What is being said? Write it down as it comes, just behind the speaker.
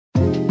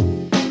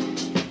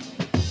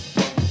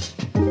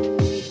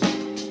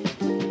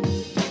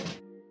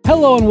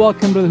Hello and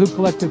welcome to the Hoop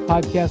Collective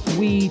podcast.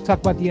 We talk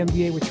about the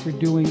NBA, which we're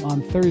doing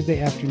on Thursday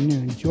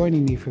afternoon.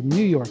 Joining me from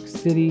New York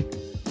City,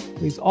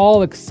 he's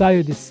all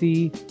excited to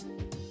see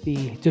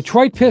the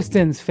Detroit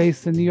Pistons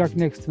face the New York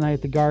Knicks tonight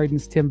at the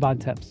Gardens. Tim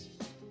Bontemps.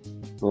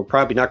 Well,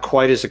 probably not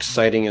quite as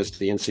exciting as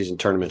the in-season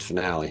tournament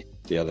finale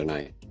the other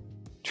night.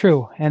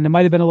 True, and it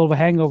might have been a little of a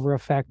hangover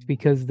effect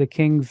because the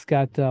Kings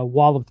got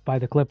walloped by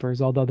the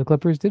Clippers, although the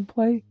Clippers did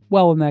play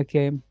well in that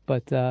game,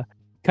 but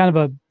kind of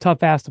a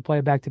tough ass to play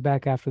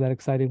back-to-back after that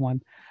exciting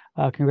one.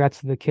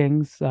 Congrats to the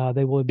Kings.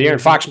 They will. De'Aaron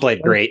Fox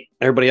played great.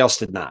 Everybody else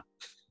did not.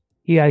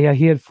 Yeah,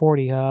 he had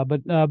 40.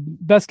 But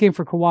best game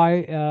for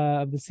Kawhi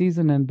of the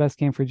season and best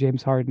game for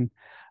James Harden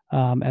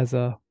as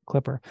a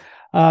Clipper.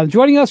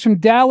 Joining us from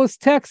Dallas,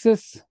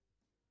 Texas,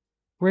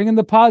 bringing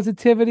the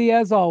positivity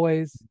as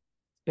always,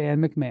 Dan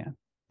McMahon.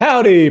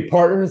 Howdy,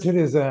 partners. It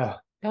is a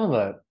kind of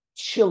a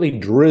chilly,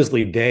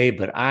 drizzly day,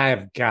 but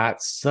I've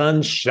got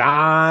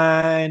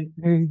sunshine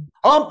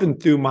pumping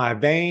through my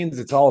veins.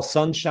 It's all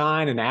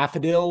sunshine and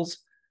daffodils.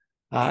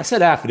 I said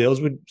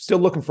daffodils. We're still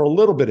looking for a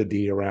little bit of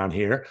D around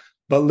here.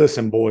 But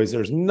listen, boys,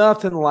 there's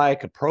nothing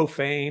like a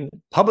profane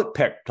public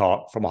pep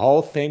talk from a Hall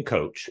of Fame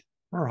coach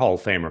or a Hall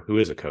of Famer who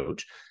is a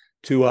coach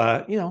to,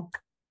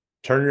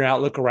 turn your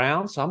outlook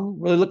around. So I'm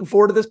really looking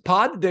forward to this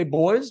pod today,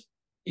 boys.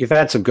 You've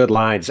had some good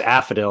lines.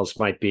 Daffodils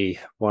might be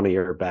one of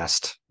your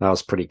best. That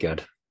was pretty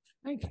good.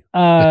 Thank you.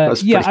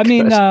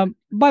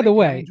 By the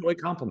way, I enjoy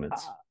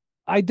compliments.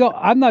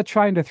 I'm not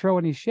trying to throw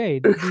any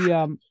shade.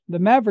 The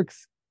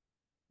Mavericks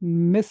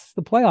missed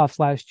the playoffs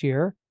last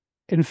year.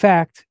 In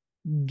fact,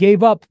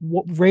 gave up,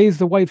 raised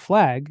the white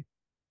flag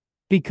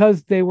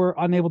because they were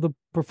unable to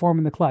perform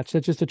in the clutch.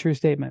 That's just a true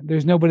statement.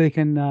 There's nobody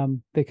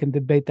that can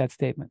debate that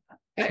statement.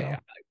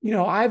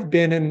 So. I've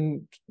been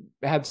and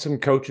had some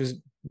coaches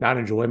not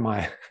enjoy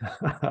my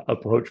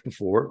approach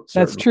before.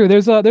 That's true.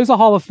 There's a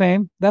Hall of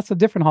Fame. That's a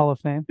different Hall of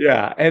Fame.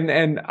 Yeah.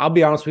 And I'll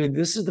be honest with you,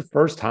 this is the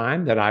first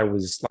time that I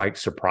was like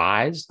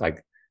surprised.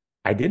 Like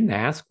I didn't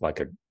ask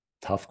like a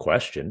tough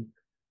question.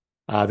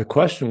 The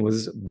question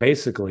was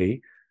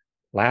basically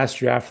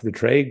last year after the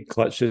trade,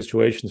 clutch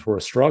situations were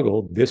a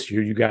struggle. This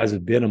year, you guys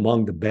have been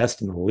among the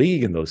best in the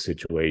league in those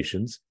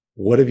situations.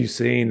 What have you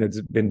seen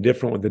that's been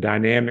different with the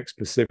dynamic,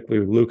 specifically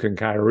with Luka and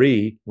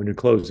Kyrie when you're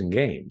closing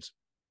games?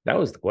 That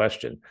was the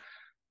question.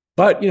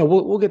 But,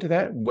 we'll get to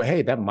that.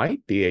 Hey, that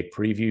might be a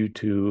preview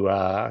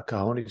to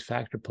Cahone's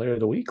Factor Player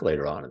of the Week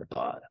later on in the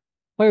pod.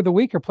 Player of the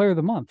Week or Player of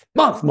the Month?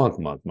 Month,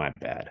 my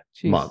bad.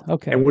 Jeez, month.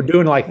 Okay. And we're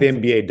doing like the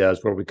NBA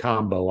does where we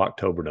combo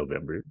October,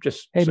 November.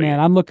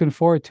 I'm looking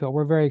forward to it.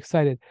 We're very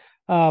excited.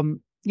 In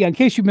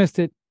case you missed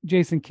it,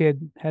 Jason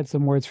Kidd had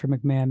some words for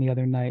McMahon the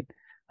other night.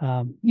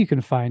 You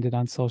can find it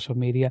on social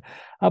media.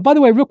 By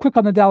the way, real quick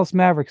on the Dallas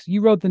Mavericks,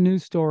 you wrote the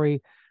news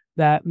story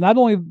that not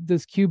only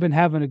does Cuban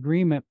have an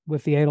agreement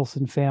with the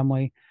Adelson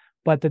family,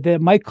 but that they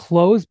might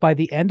close by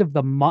the end of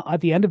the month, at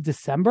the end of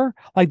December.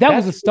 Like that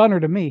was a stunner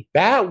to me.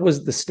 That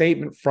was the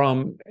statement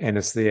from, and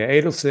it's the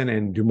Adelson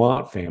and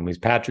Dumont families.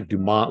 Patrick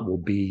Dumont will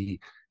be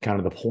kind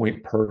of the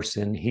point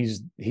person.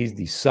 He's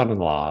the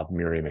son-in-law of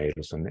Miriam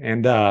Adelson.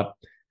 And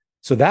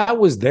so that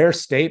was their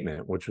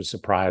statement, which was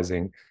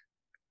surprising.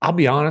 I'll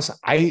be honest,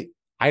 I'd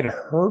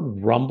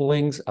heard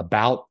rumblings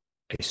about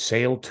a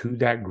sale to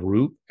that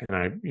group. And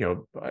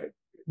I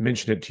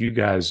mentioned it to you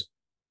guys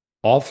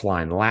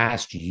offline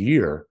last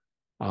year.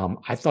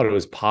 I thought it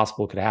was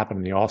possible it could happen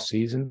in the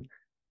offseason.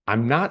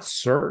 I'm not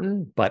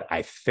certain, but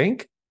I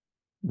think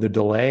the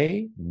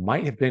delay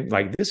might have been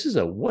like,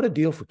 what a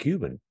deal for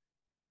Cuban.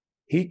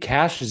 He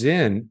cashes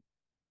in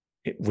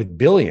with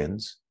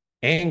billions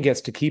and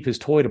gets to keep his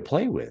toy to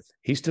play with.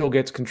 He still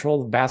gets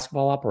control of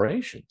basketball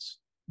operations.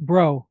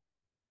 Bro,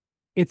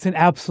 it's an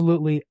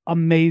absolutely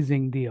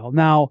amazing deal.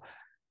 Now,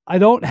 I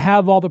don't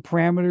have all the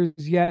parameters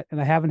yet, and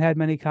I haven't had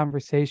many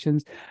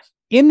conversations.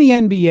 In the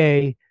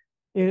NBA,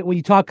 when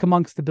you talk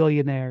amongst the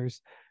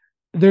billionaires,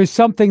 there's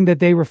something that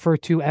they refer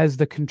to as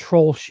the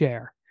control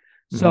share.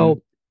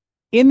 So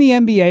in the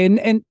NBA,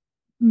 and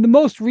the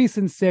most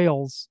recent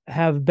sales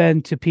have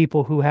been to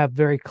people who have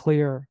very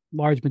clear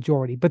large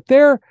majority, but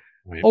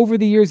over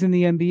the years in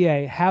the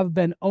NBA have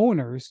been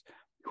owners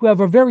who have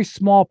a very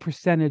small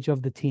percentage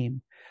of the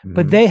team,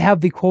 but they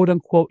have the quote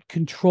unquote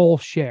control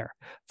share.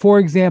 For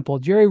example,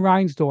 Jerry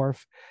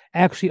Reinsdorf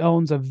actually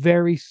owns a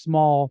very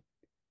small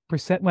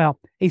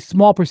a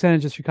small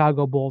percentage of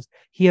Chicago Bulls.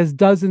 He has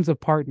dozens of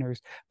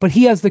partners, but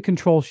he has the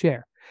control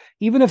share.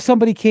 Even if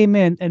somebody came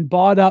in and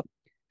bought up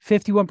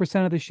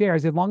 51% of the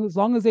shares, as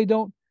long as they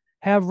don't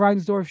have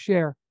Reinsdorf's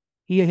share,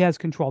 he has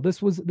control.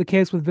 This was the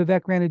case with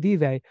Vivek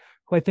Ranadive,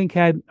 who I think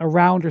had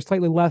around or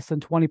slightly less than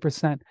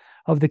 20%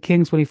 of the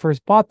Kings when he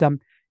first bought them.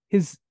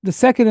 The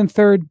second and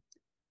third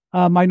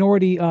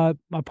minority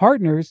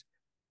partners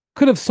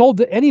could have sold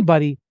to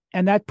anybody,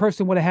 and that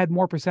person would have had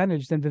more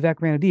percentage than Vivek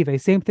Ranadive.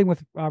 Same thing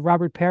with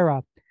Robert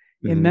Pera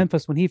in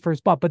Memphis when he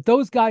first bought. But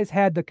those guys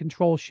had the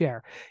control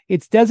share.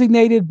 It's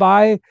designated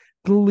by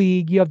the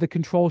league. You have the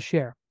control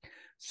share.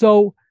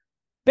 So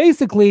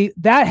basically,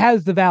 that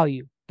has the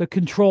value. The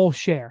control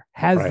share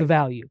has the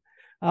value.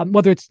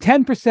 whether it's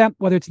 10%,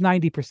 whether it's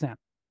 90%.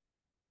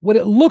 What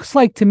it looks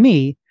like to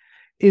me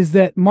is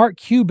that Mark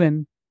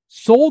Cuban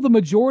sold the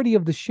majority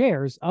of the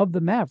shares of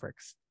the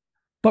Mavericks,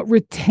 but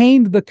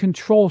retained the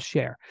control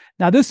share.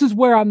 Now, this is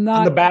where I'm not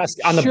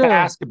on the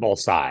basketball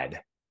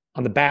side.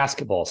 On the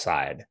basketball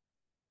side.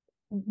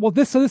 Well,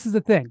 this is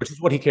the thing. Which is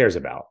what he cares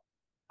about.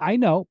 I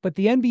know, but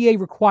the NBA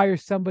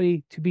requires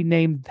somebody to be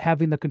named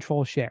having the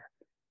control share.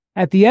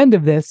 At the end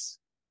of this,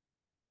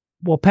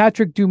 will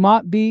Patrick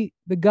Dumont be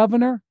the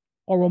governor,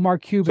 or will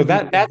Mark Cuban?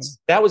 So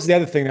that was the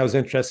other thing that was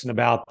interesting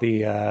about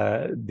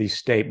the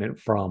statement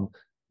from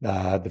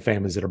the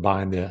families that are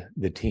buying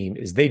the team,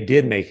 is they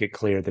did make it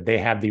clear that they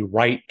have the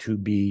right to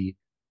be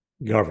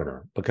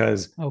governor,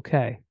 because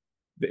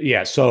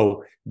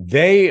so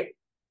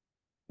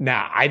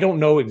now I don't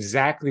know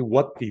exactly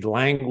what the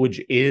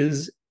language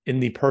is in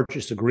the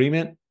purchase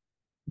agreement,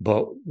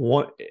 but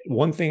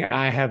one thing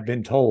I have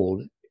been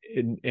told,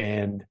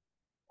 and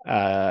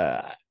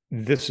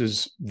this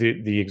is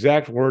the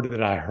exact word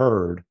that I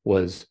heard,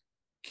 was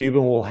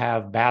Cuban will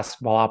have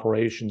basketball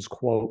operations,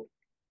 quote,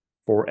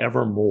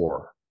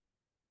 forevermore.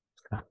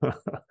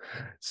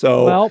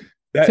 So, well,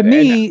 to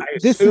me,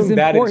 this is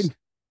important.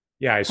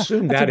 I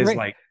assume that is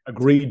like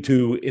agreed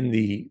to in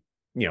the,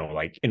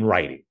 like in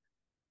writing.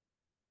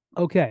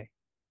 Okay.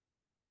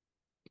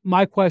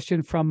 My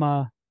question from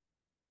a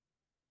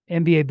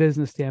NBA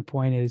business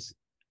standpoint is,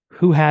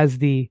 who has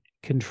the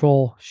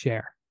control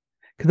share?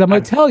 Because I'm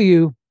going to tell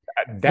you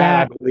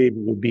that I believe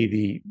will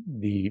be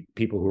the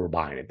people who are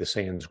buying it, the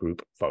Sands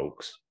Group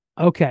folks.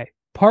 Okay.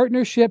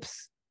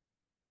 Partnerships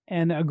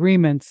and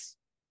agreements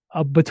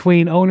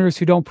between owners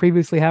who don't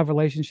previously have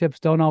relationships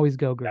don't always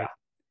go great.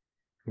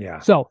 Yeah.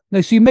 So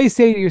you may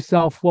say to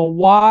yourself, well,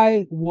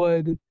 why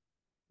would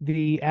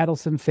the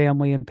Adelson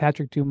family and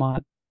Patrick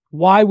Dumont,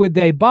 why would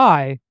they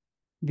buy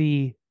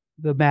the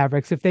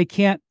Mavericks if they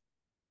can't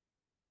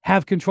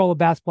have control of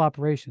basketball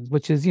operations,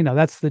 which is,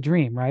 that's the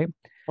dream, right?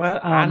 Well,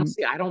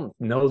 honestly, I don't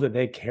know that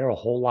they care a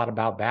whole lot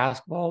about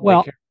basketball.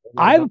 Well,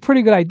 I have a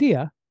pretty good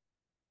idea.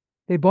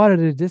 They bought it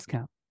at a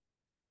discount.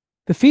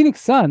 The Phoenix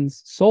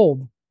Suns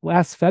sold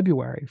last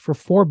February for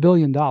 $4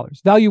 billion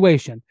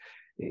valuation.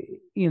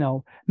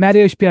 Matt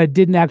Ishbia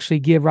didn't actually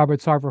give Robert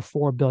Sarver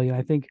 $4 billion.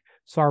 I think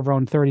Sarver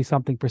owned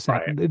 30-something%.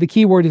 Right. The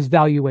key word is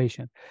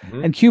valuation.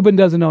 Mm-hmm. And Cuban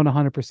doesn't own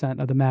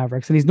 100% of the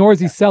Mavericks, and nor is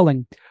he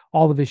selling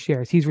all of his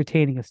shares. He's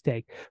retaining a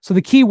stake. So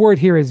the key word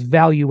here is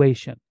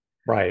valuation.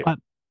 Right.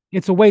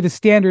 It's a way to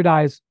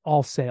standardize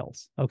all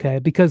sales, okay?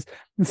 Because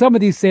in some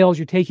of these sales,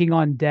 you're taking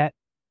on debt,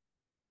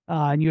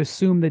 and you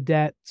assume the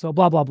debt, so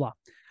blah, blah, blah.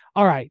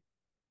 All right,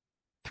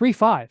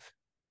 3-5.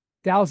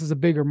 Dallas is a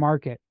bigger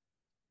market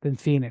than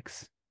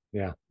Phoenix.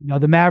 Yeah.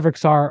 The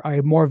Mavericks are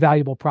a more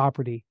valuable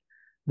property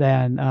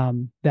than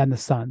the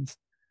Suns.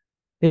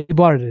 They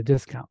bought it at a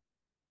discount.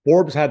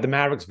 Forbes had the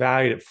Mavericks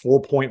valued at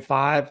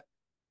 4.5.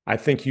 I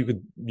think you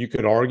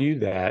could argue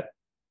that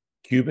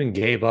Cuban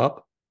gave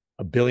up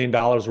 $1 billion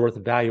worth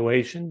of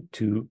valuation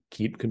to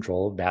keep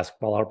control of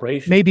basketball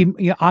operations.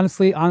 Maybe,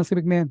 honestly,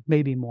 McMahon,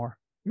 maybe more.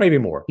 Maybe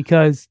more.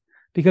 Because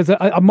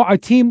a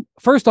team,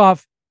 first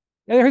off,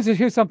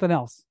 here's something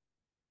else.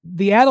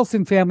 The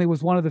Adelson family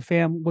was one of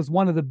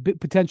the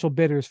potential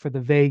bidders for the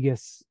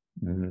Vegas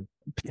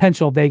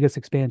potential Vegas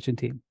expansion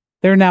team.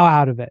 They're now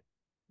out of it.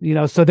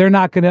 So they're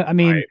not going to. I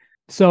mean, right.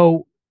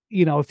 So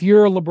if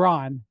you're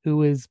LeBron,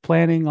 who is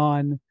planning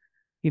on,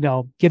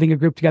 getting a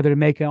group together to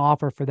make an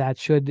offer for that,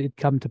 should it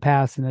come to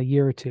pass in a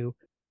year or two,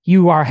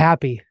 you are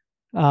happy.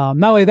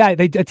 Not only that,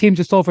 a team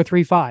just sold for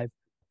 3.5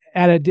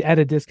 at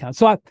a discount.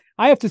 So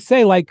I have to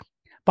say, like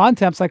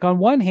Bontemps, like on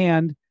one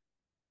hand,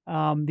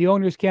 the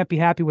owners can't be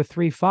happy with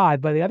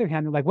 3.5. By the other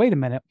hand, they're like, wait a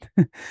minute,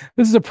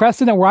 this is a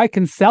precedent where I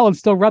can sell and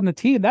still run the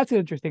team. That's an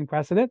interesting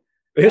precedent.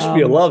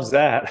 Ishbia loves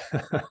that.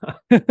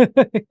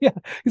 Yeah,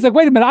 he's like,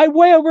 wait a minute, I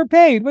way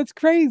overpaid. What's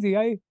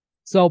crazy?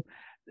 So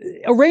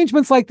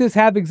arrangements like this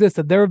have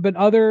existed. There have been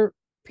other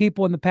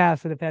people in the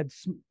past that have had,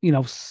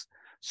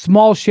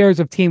 small shares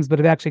of teams, but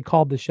have actually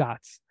called the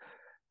shots.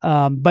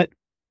 But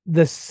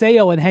the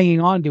sale and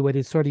hanging on to it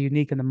is sort of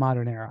unique in the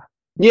modern era.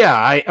 Yeah,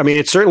 I mean,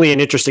 it's certainly an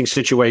interesting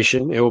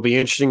situation. It will be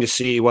interesting to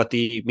see what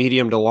the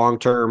medium to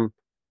long-term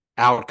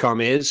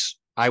outcome is.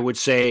 I would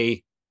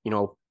say,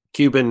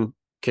 Cuban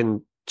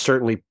can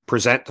certainly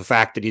present the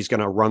fact that he's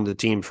going to run the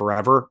team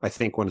forever. I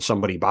think when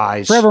somebody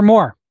buys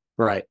forevermore,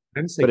 right?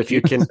 But if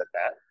you can, said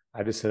that.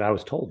 I just said I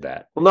was told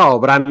that. Well, no,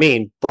 but I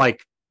mean,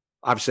 like,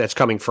 obviously that's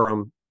coming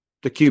from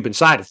the Cuban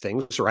side of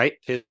things, right?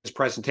 His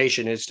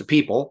presentation is to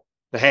people,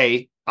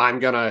 hey, I'm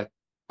gonna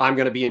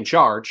be in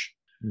charge.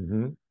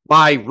 Mm-hmm.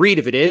 My read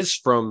of it is,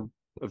 from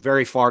a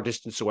very far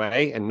distance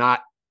away and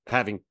not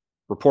having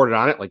reported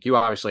on it like you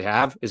obviously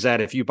have, is that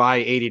if you buy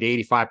 80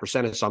 to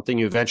 85% of something,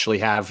 you eventually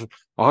have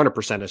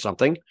 100% of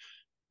something.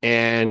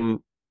 And,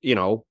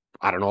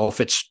 I don't know if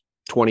it's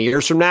 20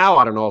 years from now.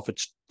 I don't know if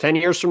it's 10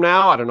 years from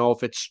now. I don't know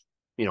if it's,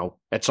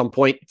 at some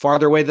point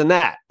farther away than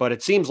that. But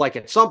it seems like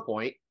at some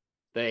point,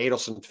 the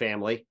Adelson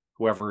family,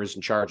 whoever is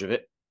in charge of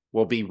it,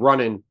 will be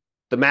running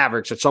the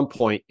Mavericks at some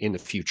point in the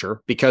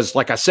future, because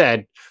like I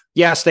said,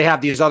 yes, they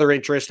have these other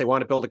interests. They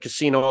want to build a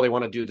casino. They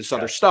want to do this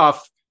other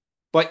stuff,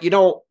 but you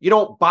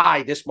don't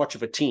buy this much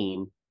of a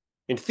team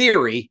in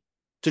theory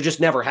to just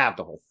never have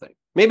the whole thing.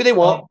 Maybe they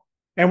won't.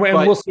 And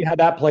we'll see how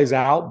that plays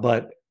out.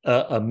 But,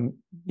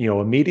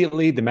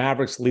 immediately the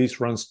Mavericks lease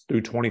runs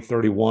through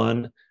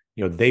 2031.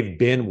 They've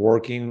been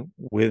working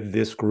with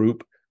this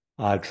group,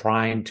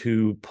 trying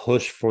to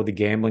push for the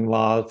gambling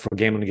law, for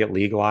gambling to get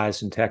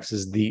legalized in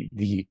Texas.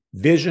 The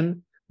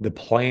vision, the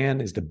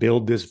plan is to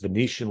build this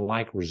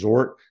Venetian-like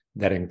resort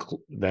that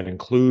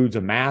includes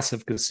a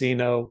massive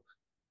casino,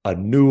 a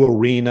new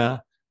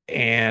arena,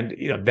 and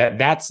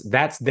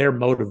that's their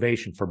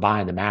motivation for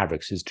buying the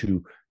Mavericks, is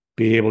to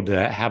be able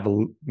to have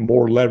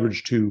more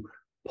leverage to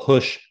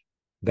push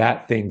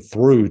that thing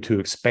through to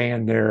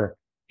expand their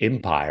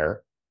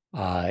empire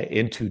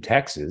into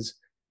Texas.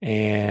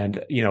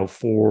 And,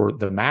 for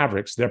the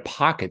Mavericks, their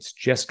pockets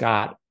just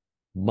got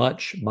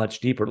much, much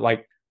deeper.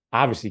 Like,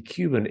 obviously,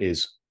 Cuban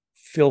is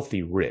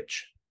filthy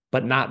rich,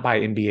 but not by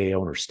NBA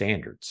owner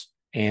standards.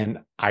 And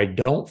I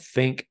don't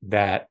think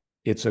that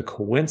it's a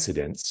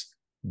coincidence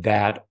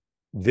that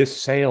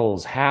this sale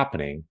is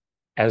happening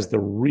as the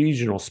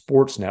regional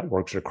sports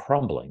networks are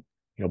crumbling.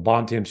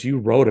 Bontemps, you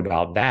wrote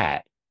about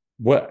that.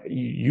 What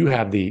you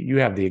have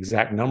the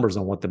exact numbers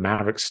on what the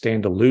Mavericks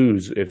stand to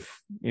lose if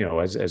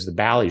as the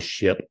Bally's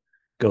ship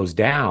goes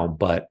down.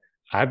 But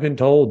I've been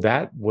told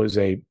that was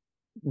a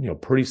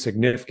pretty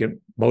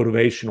significant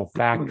motivational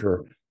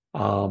factor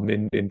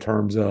in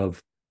terms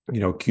of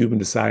Cuban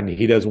deciding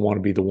he doesn't want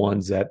to be the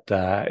ones that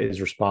is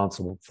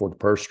responsible for the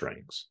purse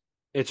strings.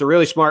 It's a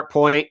really smart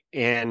point,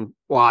 and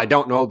while I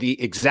don't know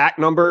the exact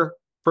number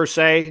per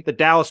se that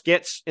Dallas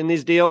gets in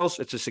these deals,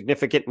 it's a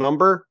significant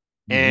number.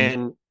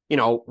 And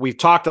we've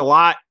talked a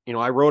lot.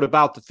 I wrote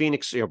about the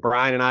Phoenix,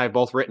 Brian and I have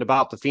both written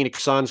about the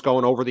Phoenix Suns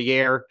going over the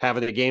air,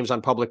 having the games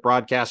on public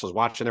broadcast. I was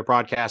watching their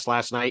broadcast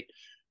last night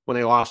when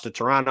they lost to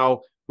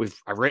Toronto.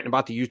 I've written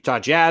about the Utah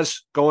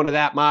Jazz going to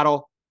that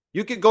model.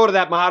 You could go to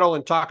that model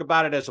and talk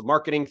about it as a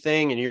marketing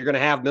thing, and you're going to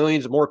have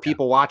millions of more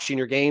people watching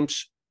your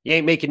games. You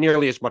ain't making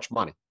nearly as much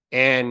money.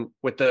 And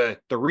with the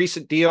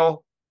recent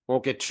deal,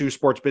 won't get too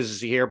sports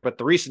businessy here, but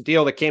the recent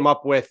deal that came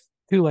up with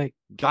Too late.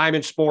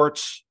 Diamond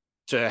Sports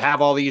to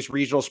have all these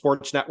regional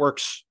sports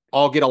networks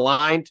all get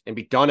aligned and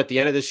be done at the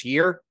end of this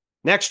year.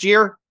 Next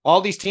year,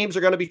 all these teams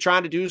are going to be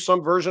trying to do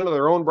some version of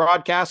their own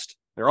broadcast.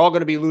 They're all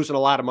going to be losing a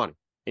lot of money.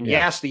 And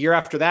yes, the year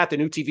after that, the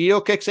new TV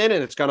deal kicks in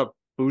and it's going to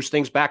boost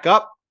things back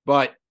up.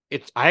 But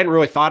I hadn't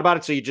really thought about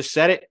it, so you just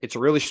said it. It's a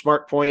really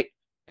smart point.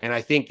 And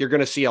I think you're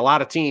going to see a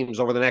lot of teams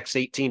over the next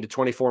 18 to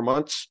 24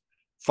 months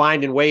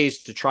finding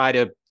ways to try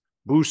to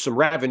boost some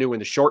revenue in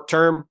the short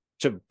term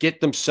to get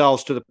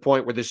themselves to the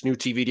point where this new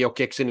TV deal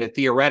kicks in and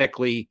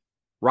theoretically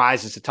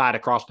rises the tide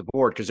across the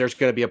board, because there's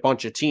going to be a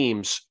bunch of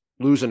teams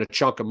losing a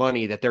chunk of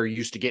money that they're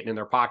used to getting in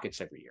their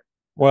pockets every year.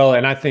 Well,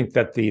 and I think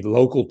that the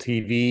local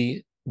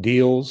TV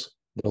deals,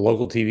 the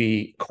local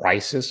TV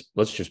crisis,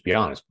 let's just be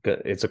honest,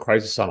 it's a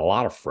crisis on a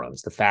lot of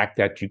fronts. The fact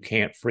that you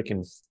can't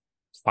freaking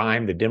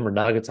find the Denver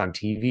Nuggets on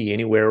TV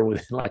anywhere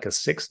within like a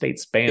 6-state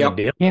span of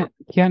Denver. Can't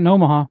in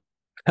Omaha.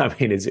 I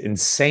mean, it's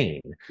insane.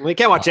 Well, you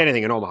can't watch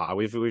anything in Omaha.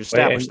 We've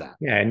established that.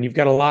 Yeah, and you've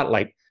got a lot,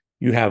 like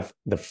you have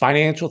the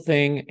financial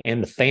thing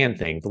and the fan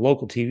thing. The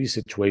local TV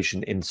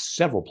situation in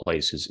several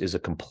places is a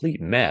complete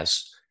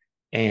mess.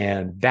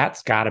 And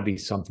that's got to be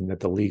something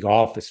that the league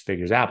office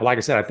figures out. But like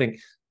I said, I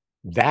think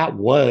that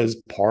was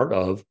part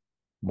of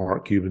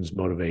Mark Cuban's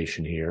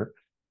motivation here.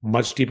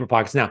 Much deeper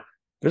pockets. Now,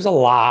 there's a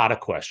lot of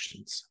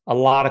questions, a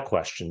lot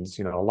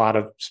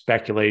of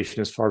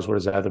speculation as far as what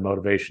his other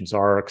motivations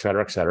are, et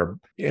cetera, et cetera.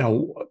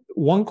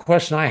 One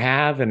question I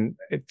have, and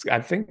I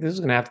think this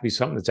is going to have to be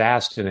something that's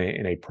asked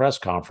in a press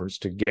conference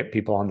to get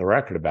people on the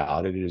record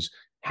about it, is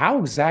how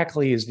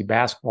exactly is the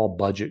basketball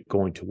budget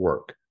going to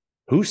work?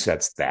 Who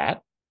sets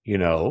that?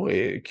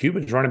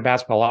 Cuban's running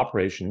basketball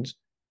operations.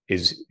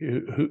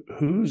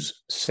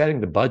 Who's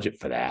setting the budget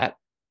for that?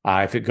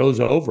 If it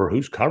goes over,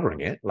 who's covering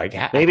it? Like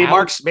maybe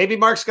Mark's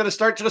going to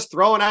start just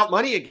throwing out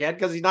money again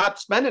because he's not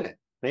spending it.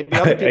 Maybe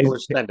other people are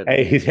spending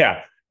it.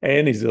 Yeah,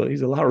 and he's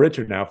a lot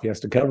richer now if he has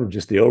to cover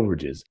just the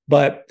overages.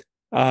 But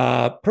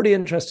pretty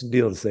interesting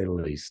deal to say the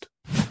least.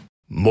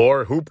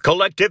 More Hoop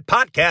Collective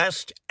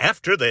podcast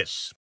after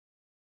this.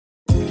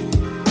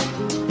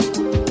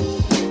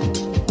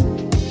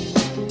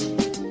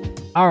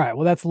 All right.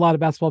 Well, that's a lot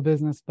of basketball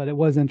business, but it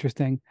was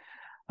interesting.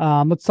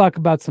 Let's talk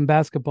about some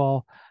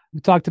basketball. We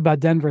talked about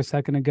Denver a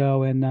second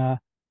ago, and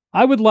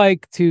I would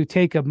like to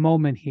take a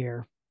moment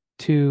here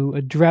to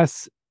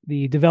address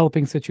the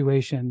developing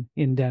situation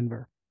in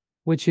Denver,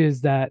 which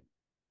is that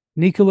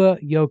Nikola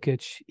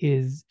Jokic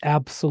is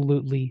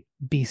absolutely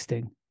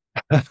beasting.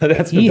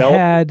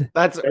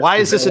 Why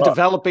is this a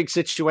developing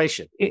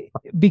situation?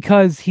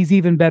 Because he's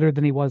even better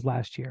than he was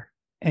last year.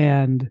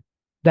 And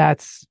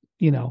that's,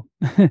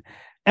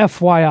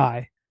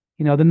 FYI.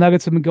 The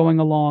Nuggets have been going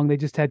along. They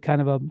just had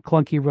kind of a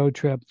clunky road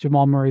trip.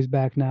 Jamal Murray's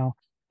back now.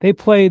 They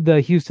played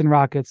the Houston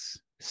Rockets,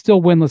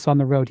 still winless on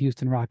the road,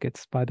 Houston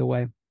Rockets, by the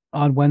way.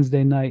 on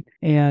Wednesday night.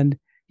 And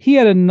he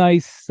had a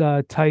nice,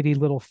 tidy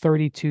little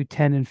 32,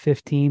 10, and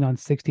 15 on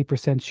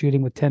 60%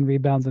 shooting with 10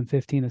 rebounds and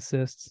 15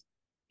 assists.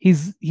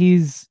 It's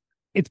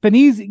been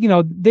easy.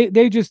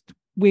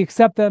 We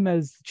accept them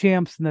as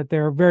champs and that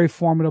they're very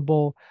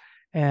formidable.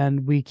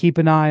 And we keep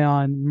an eye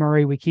on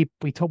Murray.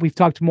 We've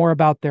talked more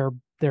about their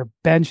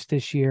bench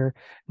this year.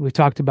 We've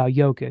talked about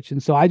Jokic.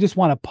 And so I just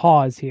want to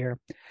pause here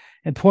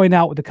and point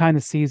out what the kind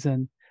of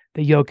season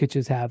that Jokic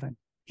is having.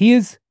 He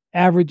is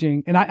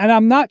averaging, and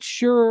I'm not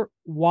sure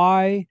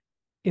why,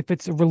 if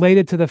it's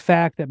related to the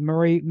fact that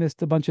Murray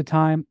missed a bunch of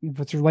time, if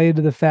it's related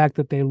to the fact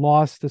that they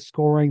lost the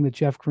scoring that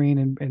Jeff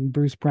Green and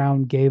Bruce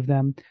Brown gave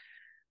them.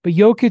 But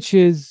Jokic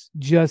is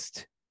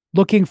just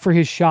looking for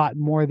his shot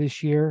more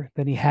this year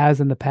than he has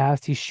in the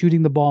past. He's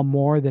shooting the ball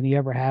more than he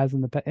ever has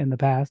in the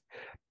past.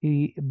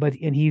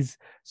 He's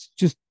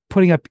just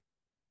putting up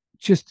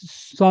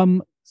just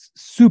some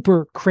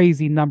super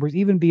crazy numbers,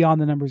 even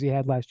beyond the numbers he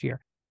had last year.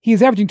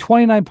 He's averaging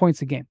 29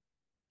 points a game.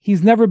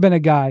 He's never been a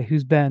guy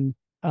who's been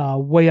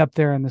way up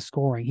there in the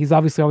scoring. He's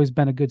obviously always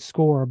been a good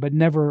scorer, but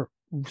never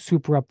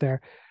super up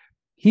there.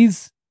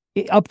 He's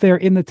up there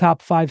in the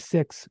top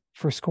 5-6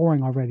 for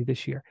scoring already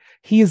this year.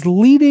 He is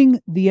leading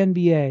the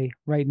NBA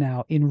right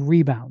now in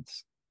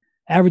rebounds,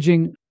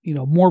 averaging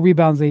more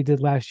rebounds than he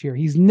did last year.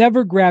 He's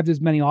never grabbed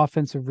as many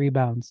offensive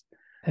rebounds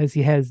as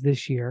he has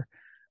this year.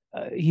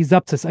 He's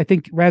up to, I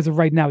think, as of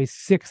right now, he's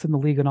 6th in the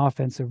league in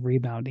offensive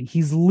rebounding.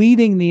 He's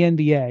leading the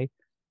NBA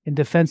in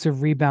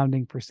defensive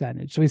rebounding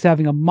percentage. So he's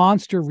having a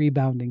monster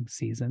rebounding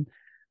season,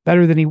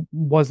 better than he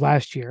was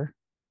last year.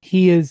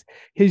 He is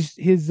his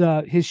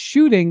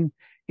shooting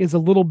is a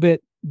little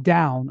bit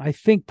down, I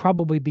think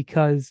probably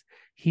because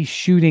he's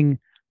shooting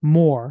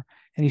more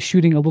and he's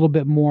shooting a little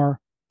bit more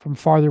from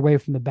farther away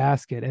from the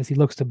basket as he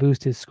looks to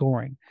boost his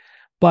scoring.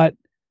 But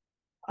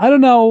I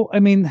don't know. I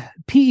mean,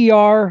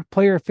 PER,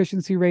 player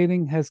efficiency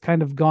rating, has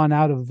kind of gone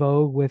out of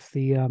vogue with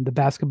the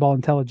basketball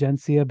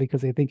intelligentsia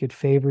because they think it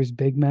favors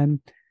big men.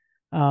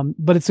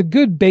 But it's a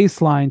good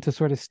baseline to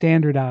sort of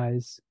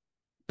standardize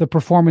the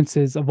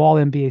performances of all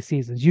NBA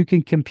seasons. You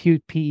can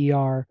compute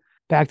PER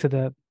back to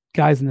the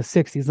guys in the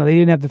 60s. Now, they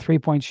didn't have the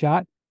three-point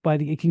shot, but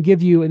it can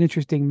give you an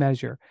interesting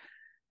measure.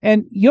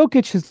 And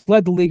Jokic has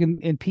led the league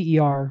in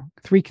PER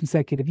 3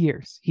 consecutive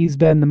years. He's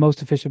been the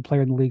most efficient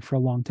player in the league for a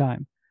long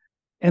time.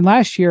 And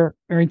last year,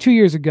 or 2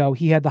 years ago,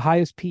 he had the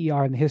highest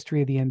PER in the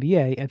history of the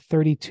NBA at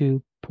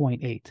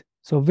 32.8.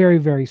 So very,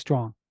 very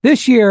strong.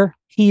 This year,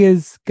 he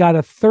has got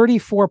a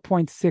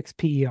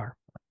 34.6 PER,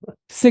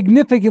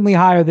 significantly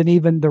higher than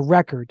even the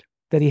record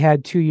that he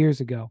had 2 years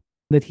ago.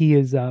 That he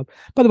is,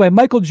 by the way,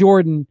 Michael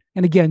Jordan,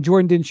 and again,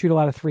 Jordan didn't shoot a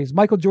lot of threes.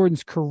 Michael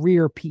Jordan's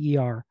career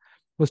PER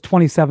was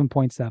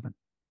 27.7.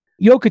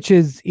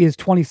 Jokic's is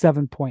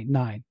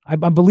 27.9. I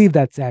believe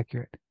that's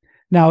accurate.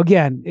 Now,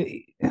 again,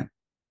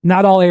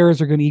 not all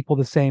errors are going to equal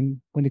the same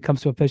when it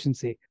comes to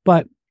efficiency.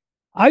 But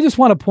I just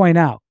want to point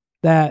out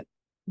that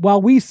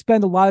while we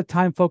spend a lot of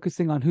time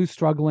focusing on who's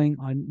struggling,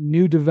 on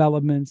new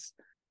developments,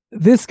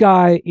 this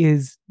guy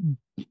is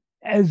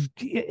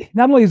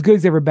not only as good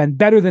as ever been,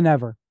 better than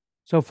ever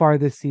so far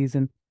this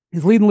season.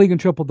 He's leading the league in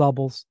triple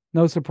doubles.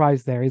 No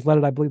surprise there. He's led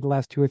it, I believe, the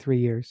last 2 or 3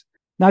 years.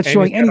 Not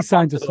showing any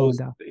signs of slowing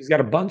down. He's got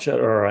a bunch of,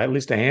 or at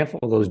least a handful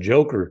of those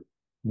Joker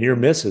near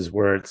misses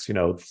where it's,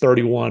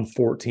 31,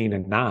 14,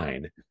 and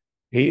 9.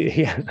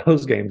 He has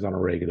those games on a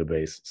regular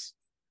basis.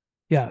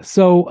 Yeah.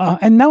 So,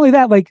 and not only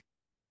that, like,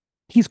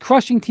 he's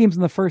crushing teams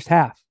in the first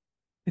half.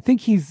 I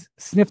think he's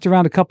sniffed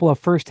around a couple of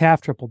first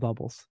half triple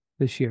doubles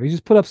this year. He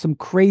just put up some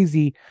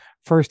crazy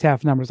first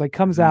half numbers. Like,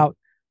 comes out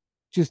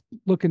just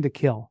looking to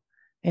kill.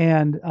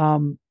 And,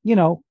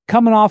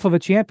 coming off of a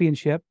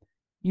championship,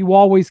 you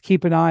always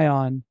keep an eye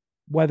on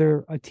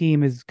whether a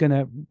team is going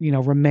to,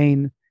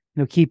 remain,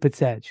 keep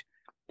its edge.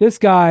 This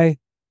guy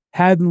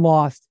hadn't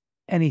lost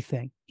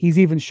anything. He's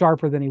even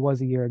sharper than he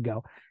was a year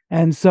ago.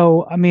 And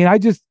so, I mean,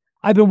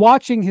 I've been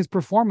watching his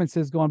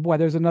performances going, boy,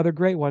 there's another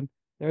great one.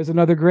 There's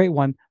another great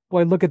one.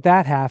 Boy, look at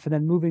that half, and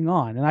then moving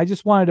on. And I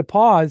just wanted to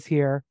pause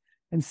here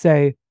and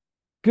say,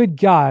 good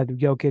God,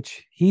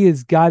 Jokic, he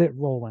has got it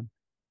rolling.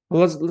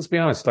 Well, let's be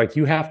honest. Like,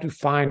 you have to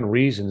find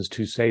reasons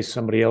to say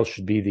somebody else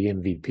should be the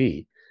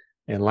MVP.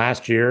 And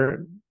last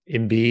year,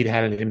 Embiid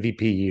had an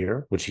MVP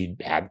year, which he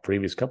had the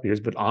previous couple years.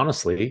 But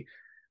honestly,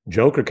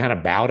 Joker kind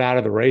of bowed out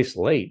of the race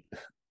late.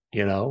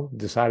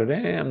 Decided,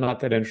 I'm not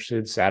that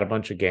interested. Sat a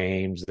bunch of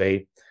games.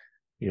 They,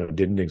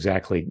 didn't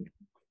exactly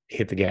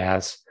hit the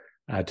gas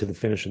to the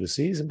finish of the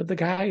season. But the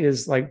guy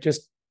is like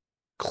just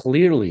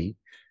clearly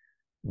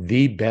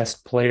the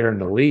best player in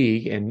the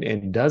league,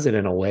 and does it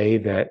in a way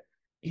that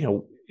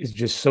is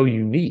just so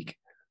unique.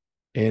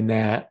 In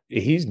that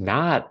he's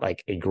not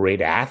like a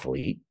great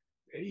athlete.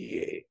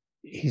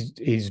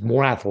 He's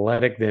more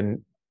athletic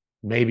than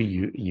maybe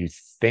you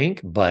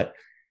think, but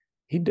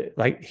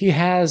he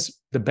has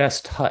the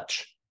best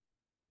touch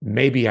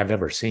maybe I've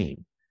ever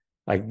seen.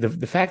 Like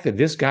the fact that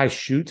this guy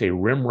shoots a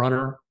rim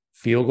runner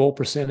field goal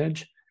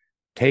percentage,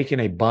 taking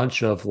a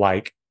bunch of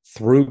like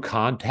through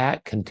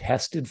contact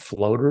contested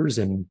floaters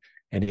and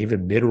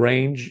even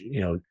mid-range,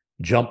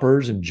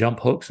 jumpers and jump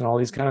hooks and all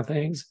these kind of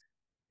things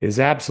is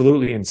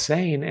absolutely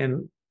insane.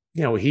 And,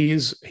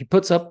 he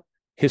puts up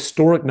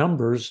historic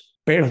numbers,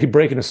 barely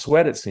breaking a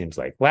sweat, it seems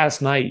like.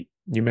 Last night,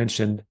 you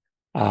mentioned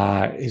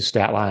his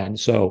stat line.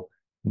 So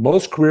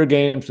most career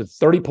games with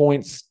 30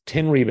 points,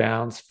 10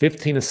 rebounds,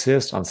 15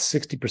 assists on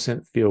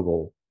 60% field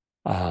goal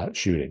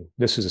shooting.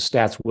 This is a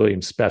Stats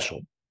Williams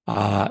special.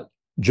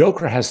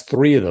 Joker has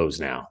 3 of those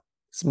now.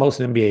 It's the most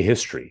in NBA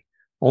history.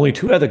 Only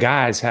 2 other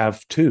guys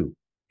have 2.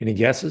 Any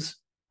guesses?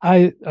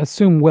 I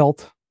assume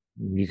Wilt.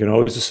 You can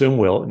always assume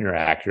Wilt, and you're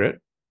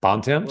accurate.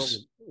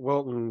 Bontemps?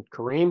 Wilton,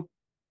 Kareem?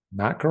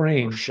 Not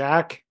Kareem. Or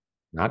Shaq?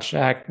 Not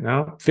Shaq.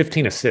 No.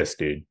 15 assists,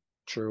 dude.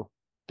 True.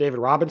 David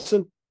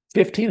Robinson?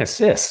 15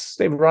 assists.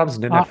 David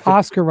Robinson didn't have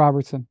Oscar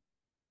Robertson.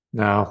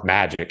 No,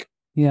 Magic.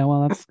 Yeah,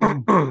 well, that's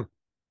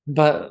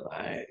But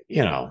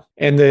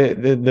and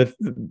the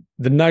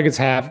Nuggets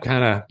have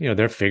kind of,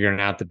 they're figuring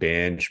out the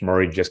bench.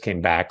 Murray just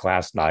came back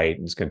last night,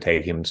 and it's going to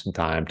take him some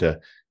time to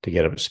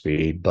get up to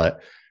speed.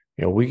 But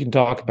we can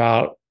talk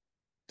about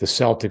the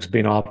Celtics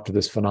being off to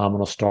this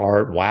phenomenal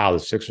start. Wow, the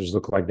Sixers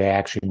look like they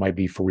actually might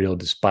be for real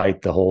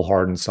despite the whole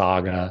Harden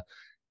saga.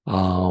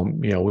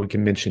 We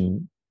can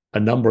mention a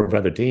number of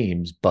other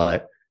teams,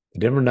 but the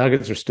Denver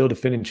Nuggets are still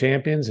defending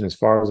champions, and as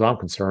far as I'm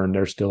concerned,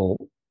 they're still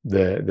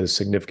the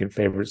significant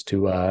favorites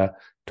to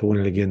win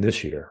it again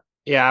this year.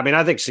 Yeah, I mean,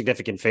 I think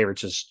significant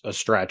favorites is a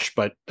stretch,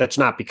 but that's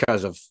not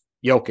because of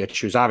Jokic,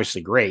 who's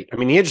obviously great. I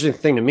mean, the interesting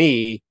thing to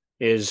me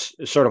is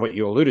sort of what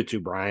you alluded to,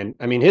 Brian.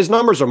 I mean, his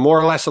numbers are more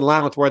or less in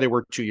line with where they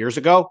were 2 years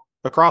ago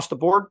across the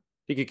board.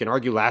 I think you can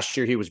argue last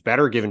year he was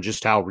better given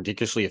just how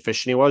ridiculously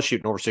efficient he was,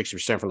 shooting over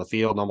 60% from the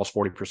field and almost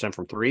 40%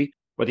 from 3.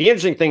 But the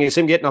interesting thing is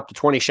him getting up to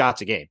 20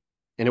 shots a game.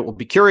 And it will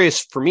be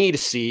curious for me to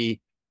see,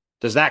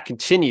 does that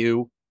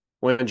continue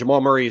when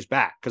Jamal Murray is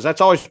back? Because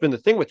that's always been the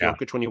thing with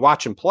Jokic. When you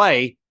watch him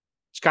play,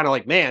 it's kind of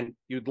like, man,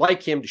 you'd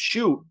like him to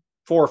shoot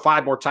 4 or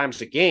 5 more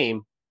times a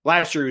game.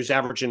 Last year, he was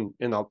averaging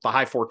in the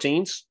high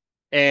 14s.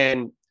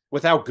 And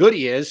with how good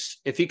he is,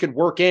 if he could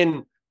work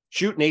in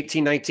shooting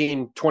 18,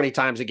 19, 20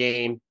 times a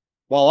game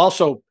while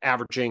also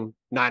averaging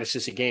 9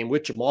 assists a game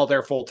with Jamal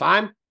there full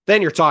time,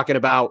 then you're talking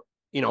about,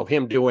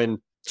 him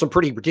doing some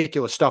pretty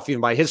ridiculous stuff even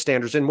by his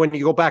standards. And when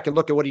you go back and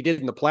look at what he did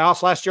in the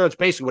playoffs last year, that's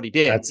basically what he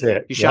did. That's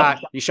it. He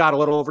shot a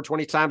little over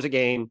 20 times a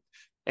game,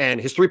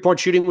 and his 3-point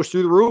shooting was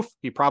through the roof.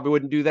 He probably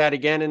wouldn't do that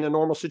again in a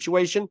normal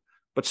situation,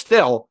 but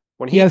still,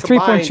 when he his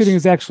 3-point shooting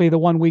is actually the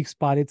one weak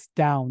spot. It's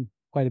down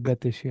quite a bit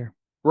this year.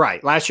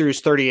 Right. Last year he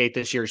was 38.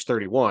 This year he's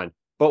 31.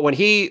 But when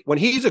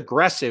he's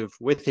aggressive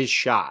with his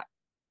shot,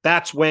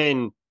 that's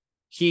when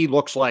he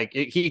looks like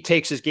he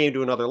takes his game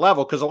to another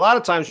level. Because a lot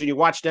of times when you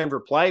watch Denver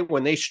play,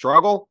 when they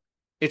struggle,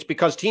 it's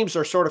because teams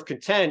are sort of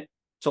content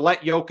to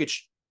let Jokic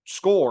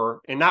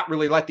score and not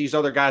really let these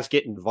other guys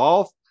get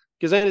involved.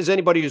 Because then, as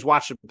anybody who's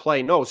watched him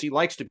play knows, he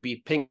likes to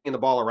be pinging the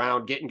ball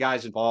around, getting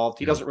guys involved.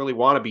 He doesn't really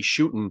want to be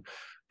shooting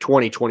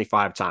 20,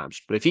 25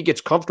 times. But if he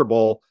gets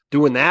comfortable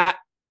doing that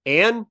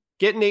and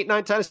getting 8,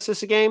 9, 10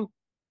 assists a game,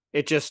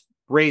 it just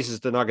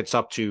raises the Nuggets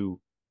up to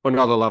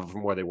another level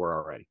from where they were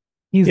already.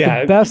 He's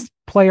the best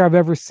player I've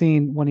ever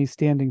seen when he's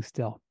standing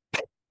still.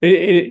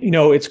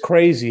 It's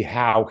crazy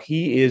how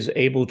he is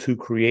able to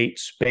create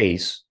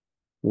space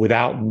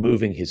without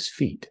moving his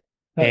feet.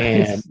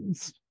 And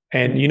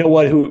you know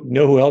what?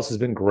 Who else has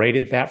been great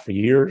at that for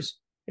years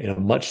in a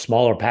much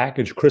smaller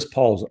package? Chris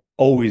Paul's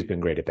always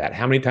been great at that.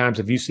 How many times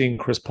have you seen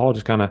Chris Paul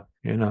just kind of,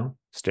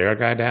 stare a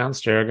guy down,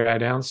 stare a guy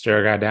down, stare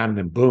a guy down, and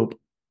then boom,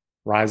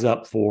 rise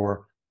up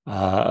for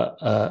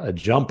a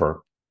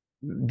jumper?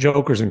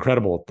 Joker's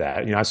incredible at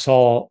that. I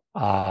saw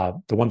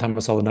the one time I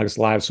saw the Nuggets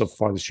live so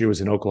far this year was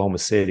in Oklahoma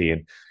City,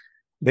 and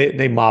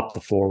they mopped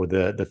the floor with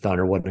the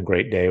Thunder. Wasn't a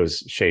great day. It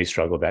was Shea's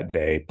struggle that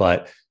day,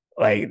 but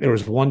there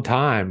was one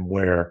time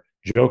where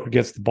Joker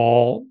gets the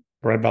ball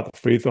right about the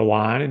free throw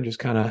line and just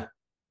kind of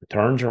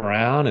turns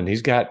around, and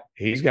he's got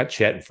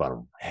Chet in front of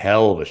him.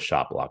 Hell of a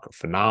shot blocker,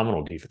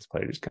 phenomenal defense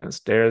player. Just kind of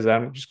stares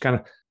at him, just kind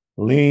of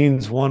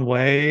leans one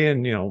way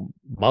and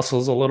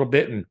muscles a little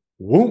bit, and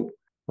whoop,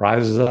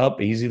 rises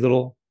up. Easy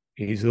little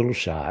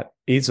shot.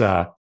 He's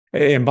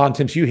and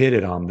Bontemps, you hit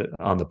it on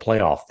the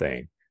playoff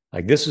thing.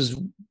 Like this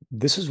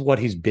is what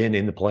he's been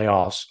in the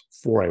playoffs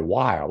for a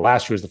while.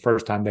 Last year was the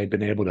first time they'd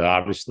been able to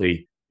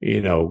obviously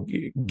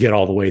get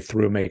all the way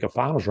through and make a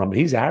finals run. But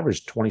he's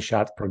averaged 20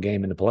 shots per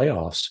game in the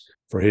playoffs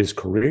for his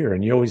career.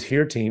 And you always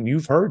hear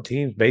you've heard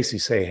teams basically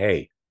say,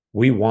 hey,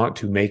 we want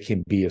to make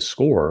him be a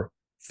scorer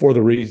for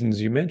the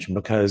reasons you mentioned,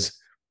 because,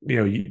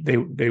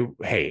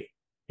 hey,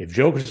 if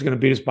Joker's going to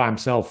beat us by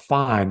himself,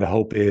 fine. The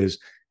hope is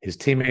his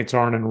teammates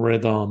aren't in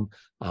rhythm.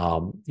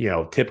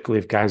 Typically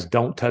if guys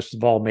don't touch the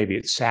ball, maybe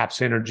it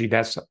saps energy.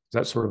 That's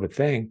sort of a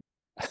thing.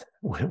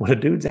 When a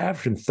dude's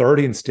averaging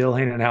 30 and still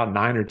handing out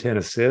 9 or 10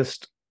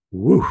 assists,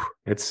 woo,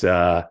 it's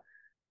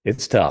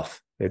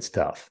tough. It's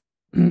tough.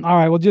 All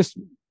right. Well, just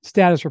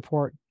status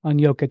report on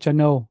Jokic. I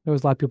know there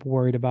was a lot of people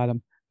worried about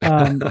him.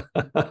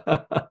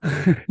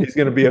 He's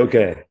going to be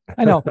okay.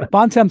 I know.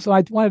 Bontemps,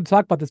 I wanted to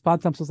talk about this.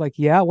 Bontemps was like,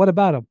 yeah, what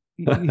about him?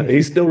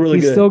 He's still really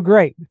he's good. still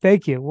great.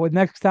 Thank you. Well,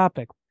 next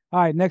topic. All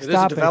right, next It is a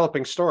topic.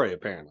 developing story,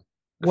 apparently.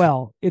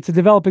 Well, it's a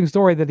developing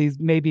story that he's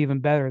maybe even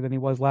better than he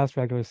was last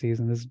regular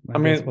season. I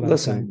mean,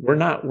 listen, we're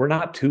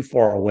not too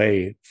far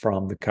away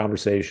from the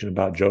conversation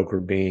about Joker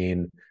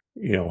being,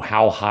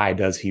 how high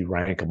does he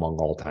rank among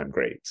all-time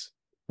greats?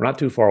 We're not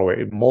too far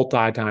away.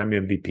 Multi-time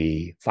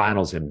MVP,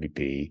 Finals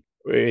MVP.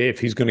 If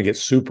he's going to get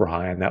super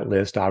high on that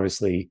list,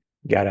 obviously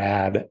got to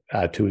add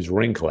to his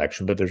ring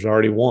collection. But there's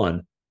already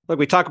one. Look,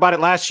 we talked about it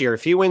last year.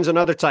 If he wins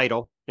another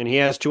title and he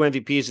has 2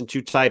 MVPs and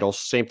 2 titles,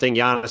 same thing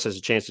Giannis has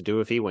a chance to do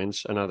if he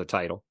wins another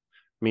title.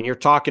 I mean, you're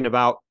talking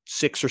about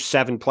 6 or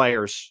 7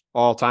 players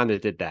all time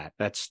that did that.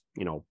 That's,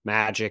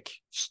 Magic,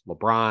 it's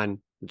LeBron,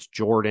 it's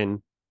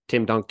Jordan,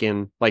 Tim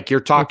Duncan. Like you're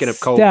talking of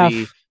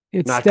Kobe.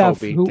 It's not Steph,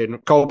 Kobe.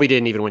 Kobe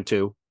didn't even win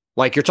 2.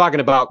 Like you're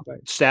talking about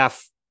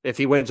Steph if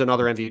he wins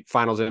another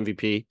Finals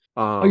MVP.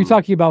 You're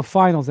talking about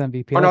Finals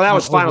MVP. Oh, no, that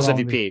was Finals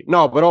MVP.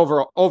 No, but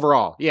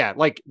overall, yeah.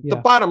 Like the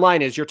bottom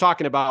line is you're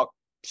talking about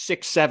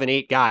 6, 7,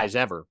 8 guys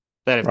ever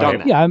that have done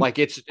that. Yeah, like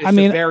it's a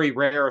very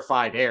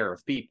rarefied air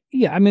of people.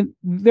 Yeah, I mean,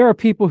 there are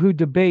people who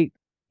debate,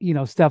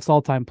 Steph's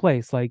all-time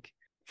place, like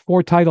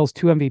 4 titles,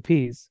 2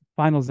 MVPs,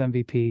 Finals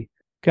MVP.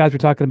 Guys, we're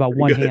talking about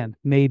one hand,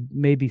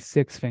 maybe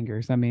 6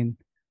 fingers. I mean,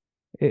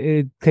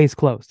 case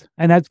closed,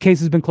 and that case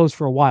has been closed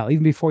for a while,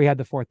 even before he had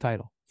the 4th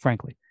title,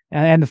 frankly,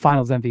 and the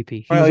Finals MVP.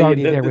 He was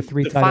already there with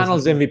 3 titles. The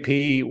Finals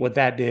MVP, what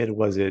that did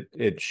was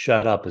it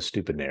shut up a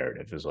stupid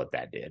narrative, is what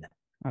that did.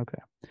 Okay.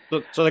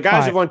 So the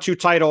guys have won 2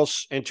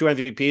 titles and 2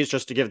 MVPs,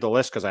 just to give the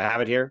list because I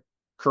have it here.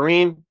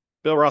 Kareem,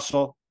 Bill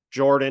Russell,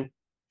 Jordan,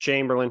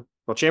 Chamberlain.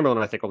 Well, Chamberlain,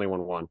 I think, only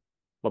won 1.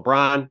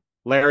 LeBron,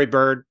 Larry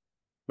Bird,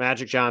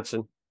 Magic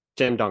Johnson,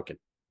 Tim Duncan.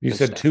 You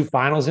said Steph. 2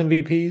 Finals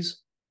MVPs?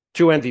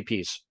 2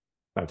 MVPs.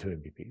 Not 2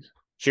 MVPs.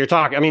 So you're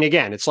talking, I mean,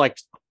 again, it's like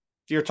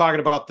you're talking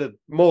about the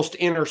most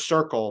inner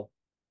circle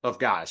of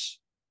guys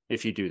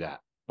if you do that.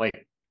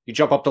 Like you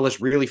jump up the list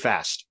really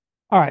fast.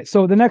 All right.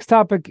 So the next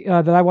topic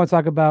that I want to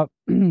talk about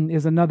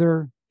is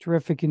another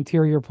terrific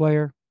interior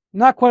player.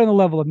 Not quite on the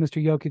level of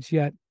Mr. Jokic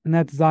yet, and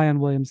that's Zion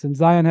Williamson.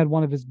 Zion had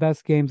one of his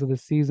best games of the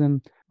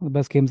season, one of the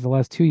best games of the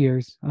last 2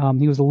 years.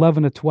 He was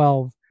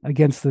 11-12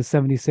 against the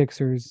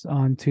 76ers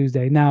on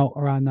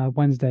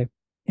Wednesday.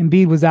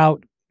 Embiid was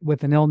out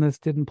with an illness,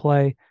 didn't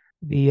play.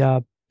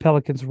 The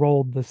Pelicans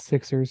rolled the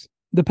Sixers.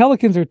 The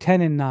Pelicans are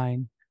 10-9.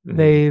 Mm-hmm.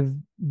 They've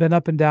been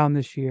up and down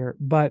this year,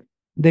 but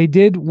they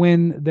did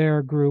win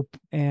their group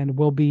and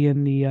will be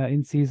in the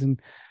in-season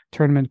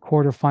tournament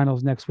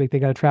quarterfinals next week. They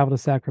got to travel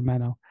to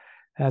Sacramento.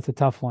 That's a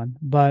tough one.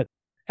 But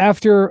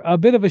after a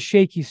bit of a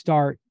shaky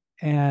start,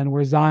 and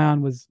where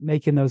Zion was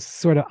making those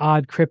sort of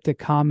odd cryptic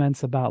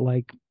comments about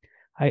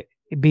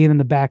being in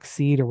the back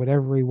seat or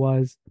whatever he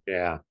was.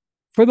 Yeah.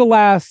 For the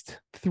last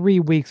 3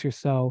 weeks or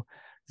so,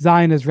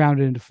 Zion has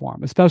rounded into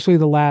form, especially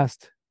the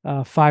last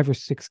 5 or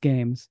 6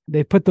 games.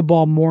 They put the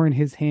ball more in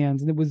his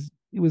hands, and it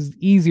was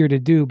easier to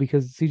do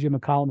because CJ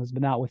McCollum has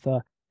been out with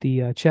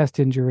the chest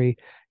injury.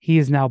 He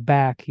is now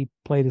back. He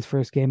played his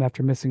first game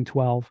after missing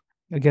 12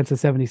 against the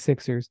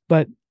 76ers.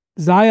 But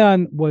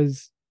Zion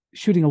was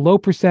shooting a low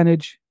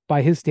percentage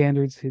by his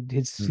standards.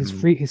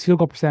 His field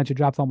goal percentage had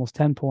dropped almost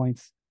 10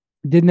 points.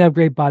 Didn't have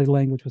great body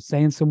language, was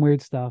saying some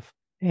weird stuff.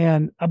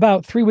 And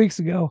about 3 weeks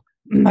ago,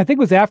 I think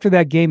it was after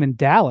that game in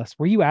Dallas.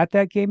 Were you at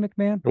that game,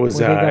 McMahon?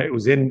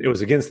 It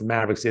was against the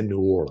Mavericks in New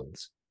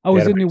Orleans. Oh, it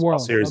was in New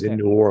Orleans. Series in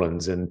New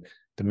Orleans, and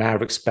the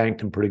Mavericks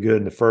spanked him pretty good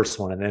in the first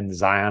one, and then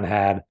Zion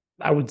had,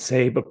 I would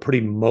say, a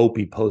pretty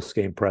mopey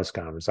post-game press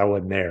conference. I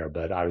wasn't there,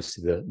 but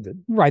obviously the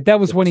right. That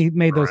was when he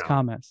made those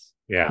comments.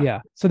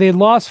 Yeah. So they had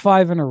lost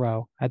 5 in a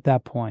row at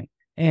that point,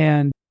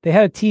 and they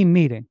had a team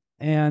meeting.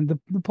 And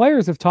the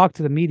players have talked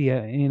to the media,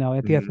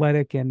 at the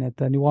Athletic and at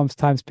the New Orleans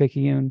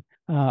Times-Picayune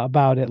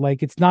about it.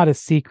 Like, it's not a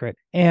secret.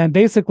 And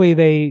basically,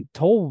 they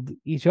told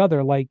each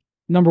other, like,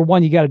 number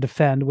one, you got to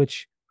defend.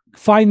 Which,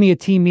 find me a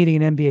team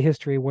meeting in NBA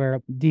history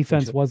where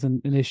defense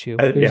wasn't an issue.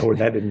 Where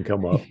that didn't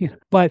come up.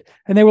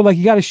 And they were like,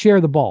 you got to share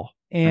the ball.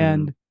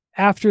 And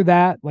after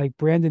that, like,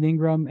 Brandon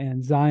Ingram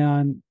and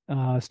Zion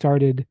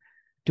started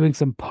doing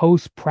some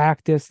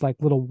post-practice, like,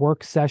 little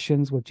work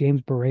sessions with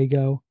James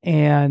Borrego.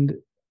 And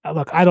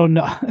look, I don't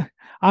know.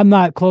 I'm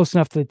not close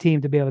enough to the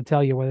team to be able to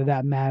tell you whether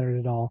that mattered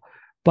at all.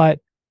 But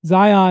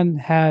Zion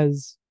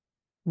has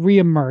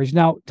reemerged.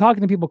 Now,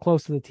 talking to people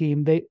close to the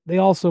team, they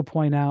also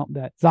point out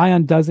that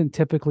Zion doesn't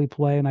typically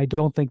play, and I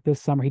don't think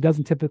this summer, he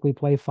doesn't typically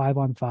play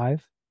 5-on-5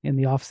 in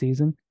the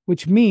offseason,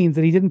 which means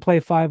that he didn't play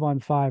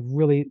 5-on-5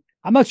 really.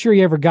 I'm not sure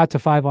he ever got to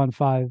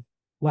 5-on-5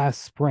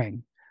 last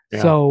spring.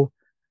 Yeah. So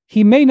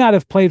he may not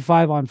have played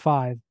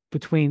 5-on-5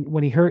 between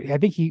when he hurt. I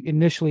think he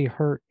initially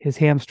hurt his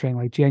hamstring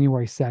like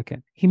January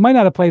 2nd. He might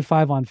not have played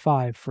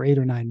 5-on-5 for 8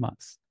 or 9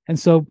 months. And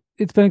so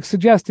it's been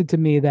suggested to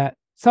me that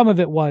some of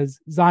it was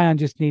Zion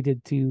just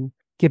needed to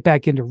get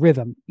back into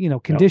rhythm,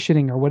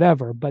 conditioning or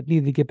whatever, but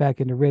needed to get back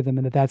into rhythm,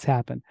 and that's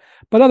happened.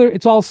 But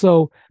it's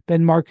also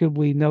been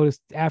markedly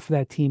noticed after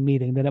that team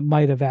meeting that it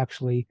might have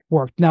actually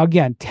worked. Now,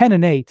 again,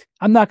 10-8,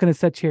 I'm not going to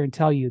sit here and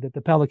tell you that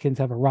the Pelicans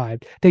have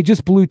arrived. They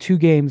just blew 2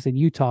 games in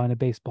Utah in a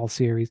baseball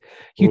series.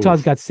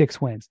 Utah's got 6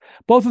 wins.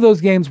 Both of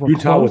those games were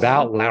Utah close.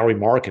 Without Lowry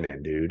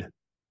Markkanen, dude.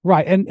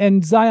 Right.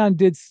 And Zion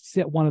did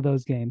sit one of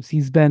those games.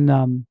 He's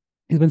been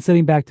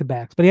sitting back to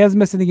backs, but he hasn't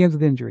missed any games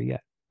with injury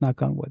yet.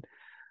 Knock on wood.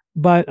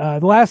 But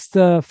the last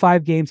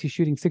 5 games, he's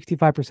shooting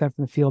 65%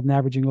 from the field and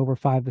averaging over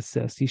 5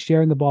 assists. He's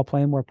sharing the ball,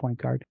 playing more point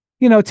guard.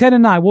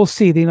 10-9, we'll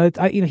see.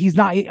 He's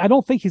not. I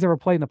don't think he's ever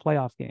played in a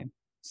playoff game.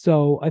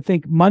 So I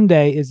think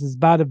Monday is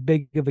about as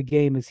big of a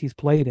game as he's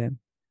played in.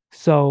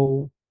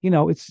 So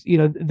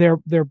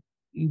they're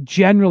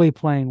generally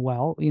playing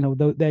well.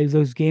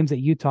 Those games at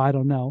Utah, I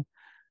don't know,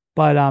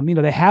 but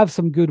they have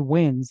some good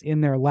wins in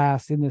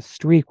this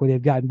streak where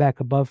they've gotten back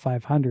above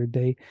 500.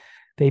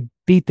 They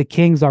beat the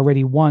Kings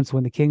already once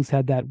when the Kings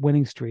had that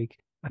winning streak.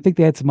 I think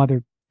they had some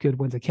other good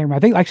wins. I can't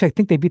remember. I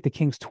think they beat the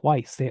Kings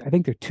twice. I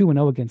think they're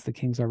 2-0 against the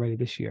Kings already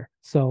this year.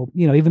 So,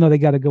 even though they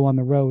got to go on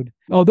the road,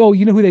 although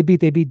who they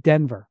beat? They beat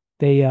Denver.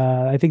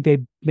 I think they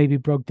maybe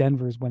broke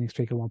Denver's winning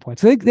streak at one point.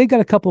 So they got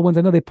a couple of wins.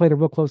 I know they played a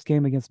real close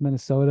game against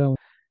Minnesota.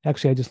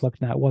 Actually, I just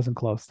looked now. It wasn't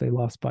close. They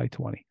lost by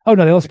 20. Oh,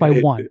 no, they lost by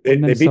 1. They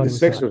beat the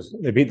Sixers.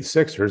 They beat the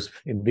Sixers.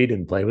 Embiid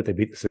didn't play, but they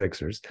beat the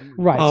Sixers.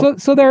 Right.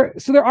 So their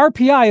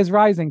RPI is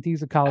rising, to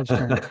use a college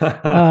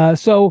term.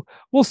 So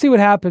we'll see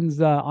what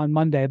happens on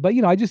Monday. But,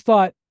 I just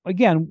thought,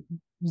 again,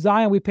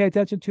 Zion we pay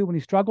attention to when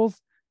he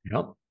struggles.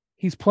 Yep.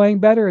 He's playing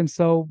better, and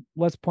so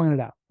let's point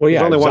it out. Well,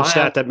 there's only one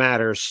stat that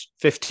matters.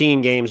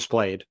 15 games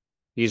played.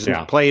 He's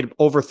played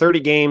over 30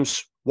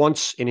 games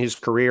once in his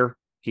career.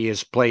 He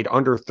has played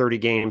under 30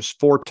 games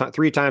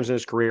 3 times in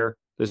his career.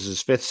 This is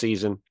his 5th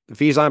season. If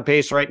he's on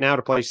pace right now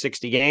to play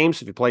 60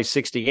 games, if he plays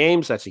 60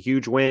 games, that's a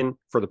huge win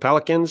for the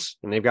Pelicans,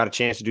 and they've got a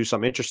chance to do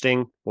something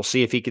interesting. We'll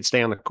see if he could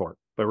stay on the court.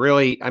 But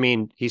really,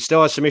 he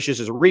still has some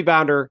issues as a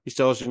rebounder. He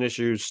still has some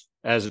issues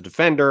as a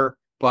defender.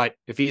 But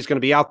if he's going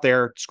to be out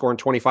there scoring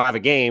 25 a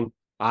game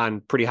on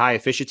pretty high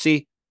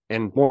efficiency,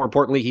 and more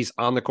importantly, he's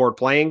on the court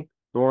playing,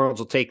 New Orleans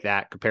will take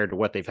that compared to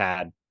what they've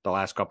had the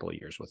last couple of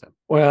years with him.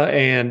 Well,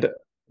 and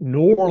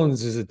New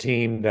Orleans is a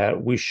team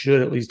that we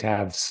should at least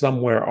have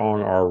somewhere on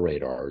our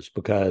radars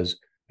because,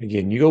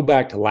 again, you go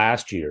back to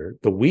last year,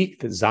 the week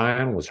that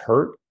Zion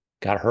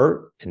got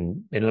hurt,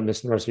 and ended up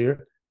missing the rest of the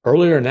year.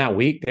 Earlier in that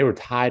week, they were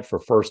tied for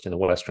first in the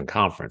Western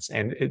Conference.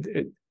 And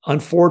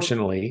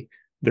unfortunately,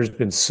 there's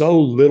been so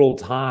little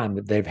time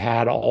that they've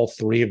had all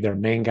 3 of their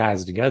main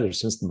guys together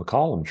since the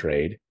McCollum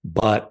trade.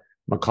 But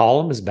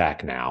McCollum is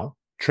back now.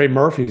 Trey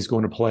Murphy is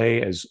going to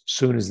play as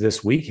soon as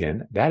this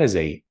weekend. That is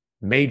a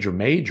major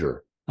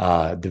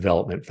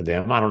development for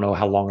them. I don't know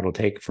how long it'll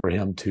take for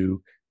him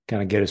to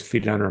kind of get his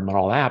feet under him and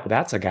all that, but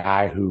that's a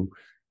guy who,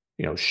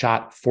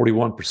 shot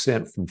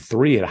 41% from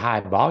 3 at high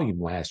volume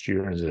last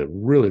year and is a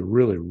really,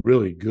 really,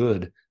 really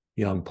good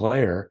young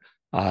player.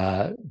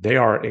 They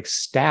are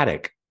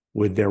ecstatic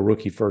with their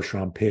rookie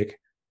first-round pick,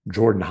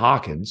 Jordan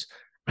Hawkins.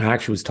 I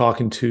actually was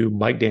talking to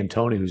Mike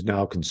D'Antoni, who's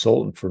now a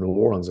consultant for New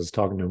Orleans. I was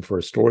talking to him for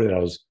a story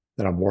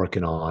that I'm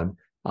working on.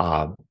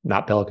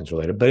 Not Pelicans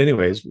related, but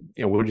anyways,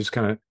 we're just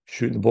kind of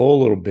shooting the bull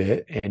a little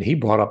bit. And he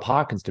brought up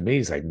Hawkins to me.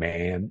 He's like,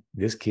 man,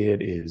 this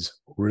kid is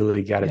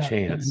really got a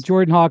chance. And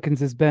Jordan Hawkins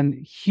has been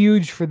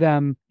huge for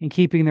them in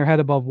keeping their head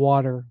above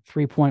water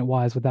 3-point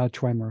wise without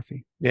Troy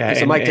Murphy. Yeah.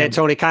 He's a Mike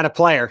D'Antoni kind of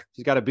player.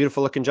 He's got a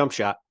beautiful looking jump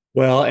shot.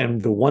 Well,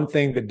 and the one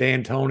thing that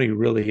D'Antoni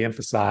really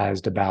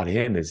emphasized about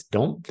him is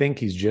don't think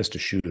he's just a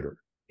shooter.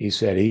 He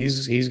said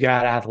he's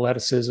got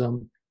athleticism.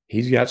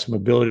 He's got some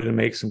ability to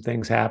make some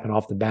things happen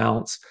off the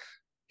bounce.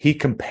 He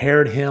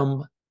compared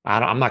him,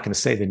 I'm not going to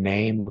say the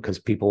name because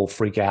people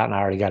freak out, and I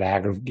already got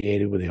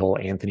aggravated with the whole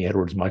Anthony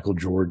Edwards, Michael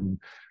Jordan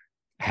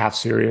half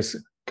serious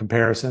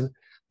comparison,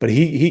 but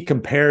he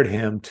compared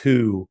him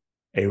to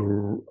a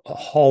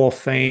Hall of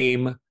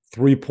Fame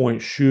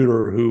 3-point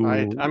shooter who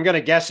I'm going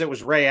to guess it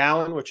was Ray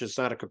Allen, which is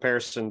not a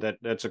comparison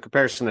that's a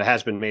comparison that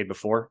has been made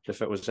before.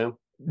 If it was him,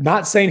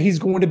 not saying he's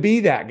going to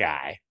be that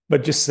guy,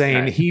 but just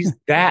saying he's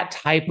that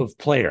type of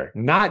player,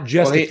 not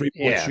just a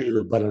 3-point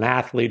shooter, but an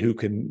athlete who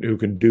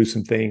can do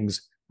some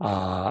things,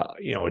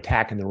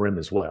 attacking the rim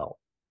as well.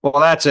 Well,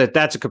 that's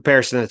a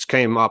comparison that's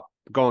came up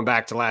going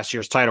back to last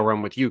year's title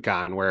run with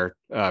UConn, where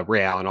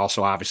Ray Allen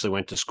also obviously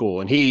went to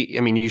school. And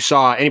you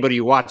saw anybody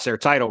who watched their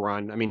title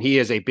run. He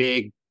is a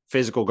big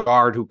physical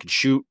guard who can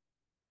shoot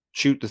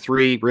the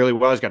 3 really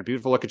well. He's got a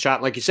beautiful looking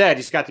shot. Like you said,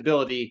 he's got the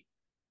ability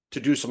to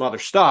do some other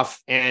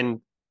stuff.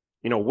 And,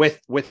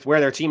 with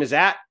where their team is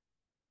at,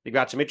 they've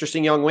got some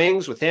interesting young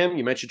wings with him.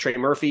 You mentioned Trey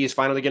Murphy. He's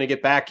finally going to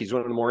get back. He's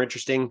one of the more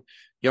interesting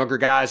younger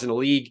guys in the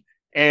league.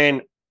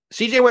 And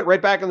CJ went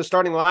right back in the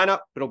starting lineup.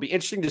 It'll be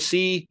interesting to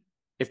see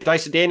if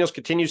Dyson Daniels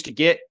continues to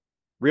get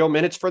real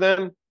minutes for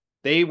them.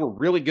 They were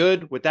really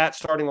good with that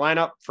starting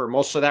lineup for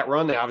most of that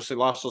run. They obviously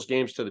lost those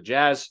games to the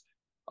Jazz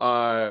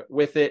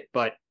with it.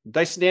 But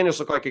Dyson Daniels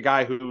looked like a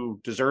guy who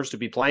deserves to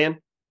be playing.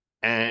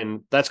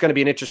 And that's going to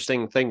be an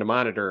interesting thing to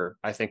monitor,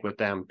 I think, with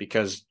them,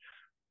 because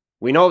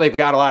we know they've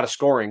got a lot of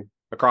scoring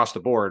across the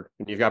board.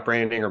 And you've got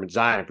Brandon Ingram and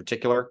Zion in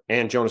particular,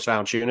 and Jonas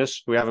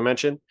Valanciunas, who we haven't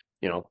mentioned.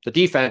 The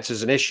defense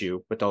is an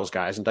issue with those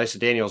guys. And Dyson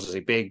Daniels is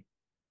a big,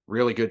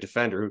 really good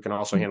defender who can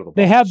also handle the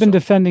ball. They have been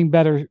defending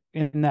better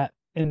in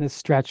this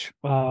stretch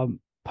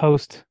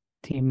post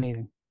team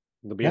meeting.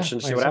 It'll be interesting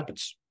to see what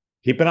happens.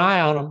 Keep an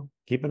eye on them.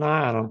 Keep an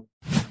eye on them.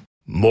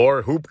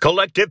 More Hoop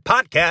Collective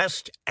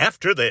podcast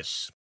after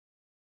this.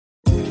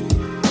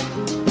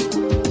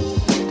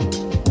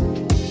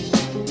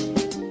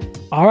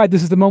 All right,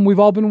 this is the moment we've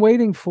all been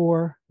waiting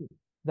for.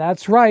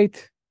 That's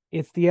right.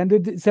 It's the end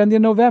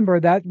of November.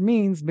 That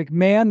means,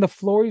 McMahon, the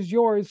floor is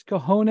yours.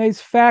 Cojones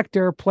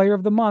Factor, Player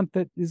of the Month.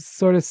 That is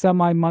sort of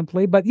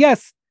semi-monthly. But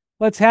yes,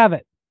 let's have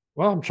it.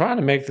 Well, I'm trying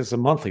to make this a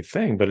monthly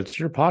thing, but it's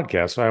your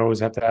podcast, so I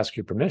always have to ask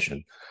your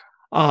permission.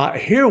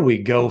 Here we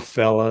go,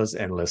 fellas.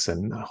 And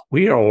listen,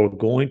 we are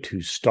going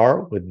to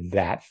start with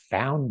that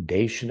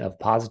foundation of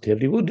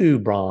positivity. We'll do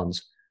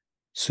bronze,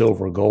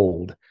 silver,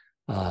 gold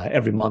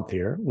every month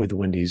here with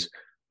Wendy's.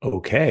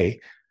 Okay.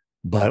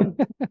 But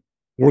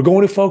we're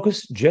going to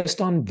focus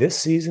just on this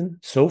season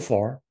so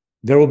far.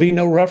 There will be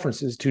no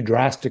references to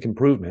drastic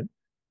improvement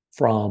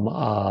from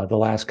the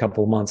last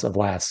couple of months of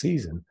last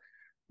season.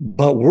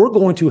 But we're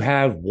going to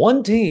have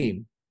one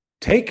team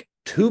take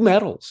 2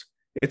 medals.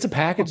 It's a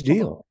package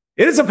deal.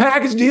 It is a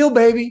package deal,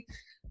 baby.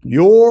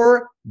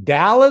 Your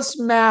Dallas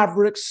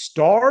Mavericks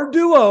star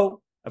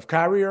duo of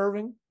Kyrie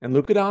Irving and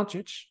Luka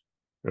Doncic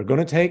are going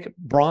to take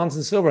bronze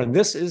and silver. And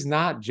this is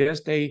not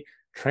just a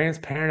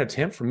transparent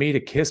attempt for me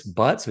to kiss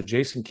butts with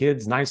Jason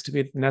Kidd's nice to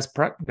be at the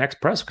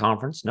next press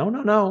conference.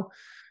 No.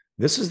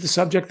 This is the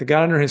subject that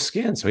got under his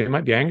skin, so he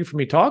might be angry for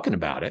me talking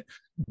about it.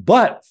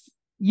 But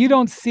you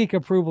don't seek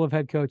approval of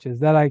head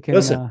coaches. That I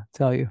can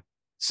tell you.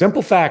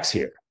 Simple facts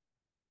here.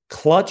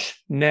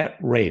 Clutch net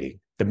rating.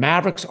 The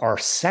Mavericks are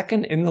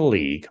second in the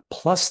league,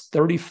 plus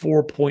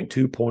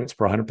 34.2 points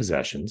per 100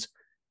 possessions.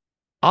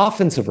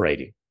 Offensive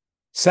rating,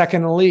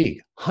 second in the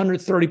league,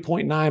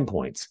 130.9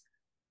 points.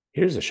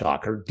 Here's a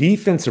shocker.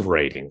 Defensive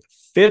rating,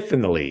 fifth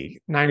in the league,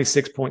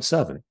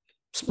 96.7.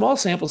 Small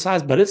sample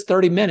size, but it's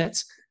 30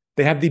 minutes.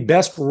 They have the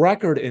best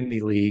record in the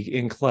league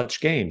in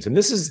clutch games. And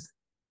this is,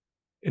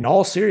 in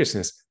all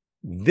seriousness,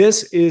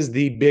 this is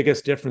the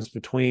biggest difference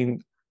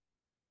between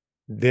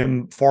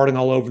them farting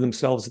all over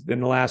themselves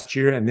in the last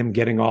year and them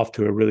getting off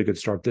to a really good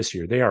start this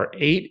year. They are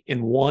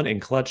 8-1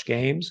 in clutch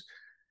games,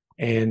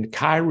 and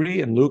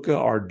Kyrie and Luka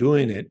are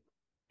doing it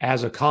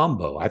as a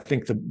combo. I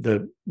think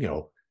the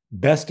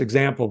best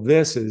example of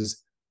this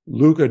is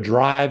Luka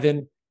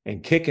driving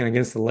and kicking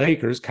against the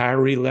Lakers.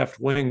 Kyrie left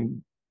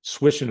wing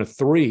swishing a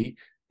 3.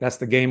 That's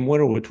the game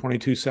winner with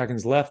 22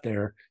 seconds left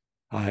there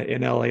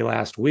in LA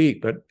last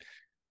week. But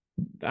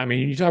I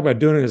mean, you talk about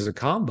doing it as a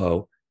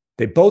combo.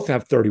 They both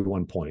have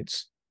 31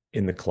 points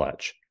in the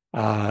clutch.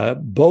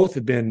 Both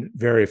have been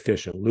very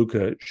efficient.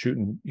 Luka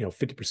shooting,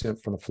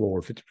 50% from the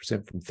floor,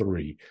 50% from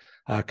 3.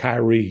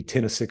 Kyrie,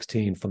 10 of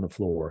 16 from the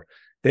floor.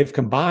 They've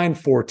combined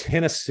for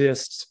 10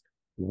 assists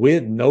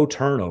with no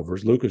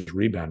turnovers. Luka's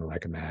rebounding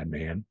like a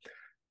madman.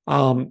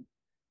 Talking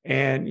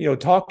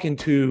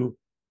to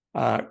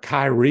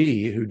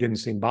Kyrie, who didn't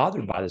seem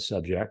bothered by the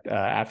subject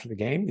after the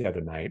game the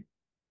other night,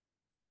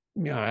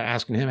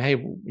 asking him, hey,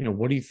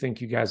 what do you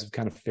think you guys have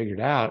kind of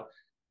figured out?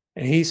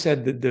 And he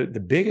said that the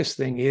biggest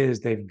thing is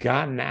they've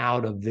gotten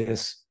out of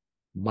this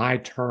my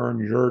turn,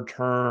 your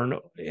turn.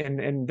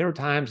 And there were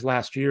times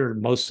last year,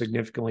 most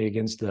significantly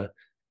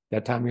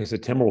that time against the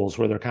Timberwolves,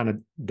 where they're kind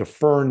of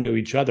deferring to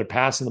each other,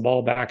 passing the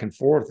ball back and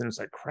forth. And it's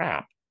like,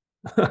 crap,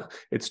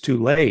 it's too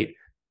late.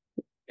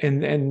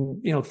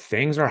 And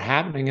things are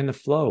happening in the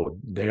flow.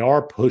 They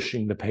are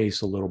pushing the pace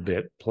a little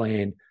bit,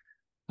 playing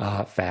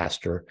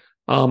faster.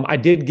 I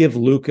gave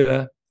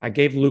Luka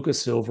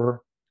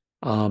silver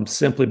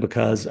simply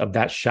because of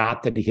that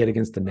shot that he hit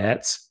against the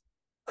Nets.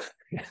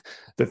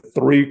 The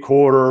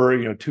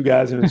 3-quarter, 2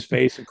 guys in his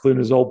face, including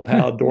his old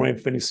pal Dorian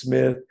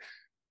Finney-Smith,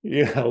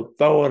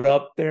 throw it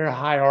up there,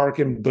 high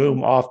arcing,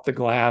 boom, off the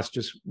glass,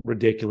 just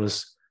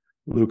ridiculous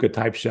Luka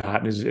type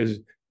shot. And as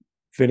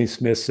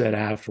Finney-Smith said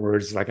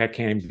afterwards, like, I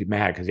can't even be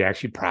mad because he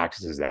actually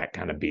practices that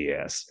kind of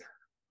BS.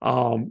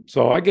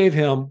 So I gave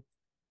him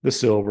the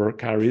silver,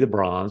 Kyrie the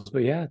bronze.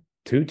 But yeah,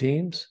 2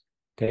 teams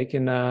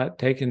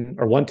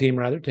one team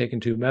rather,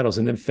 taking 2 medals.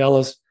 And then,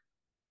 fellas,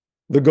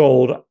 the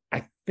gold.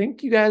 I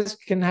think you guys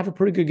can have a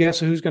pretty good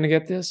guess of who's going to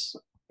get this.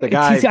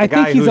 I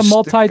think he's a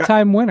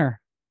multi-time winner.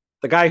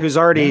 The guy who's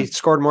already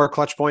scored more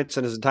clutch points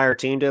than his entire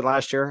team did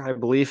last year, I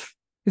believe.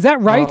 Is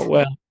that right?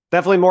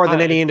 Definitely more than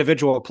any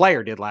individual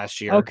player did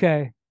last year.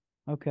 Okay.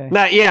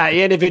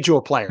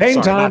 Individual player.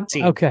 Dame time. Not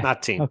team. Okay.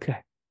 Not team. Okay.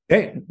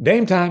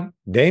 Dame time.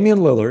 Damian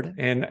Lillard.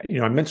 And,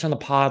 I mentioned on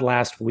the pod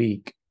last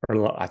week,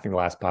 or I think the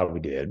last pod we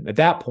did. At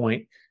that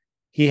point,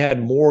 he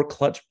had more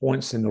clutch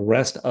points than the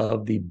rest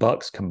of the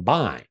Bucks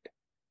combined,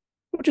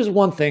 which is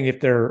one thing if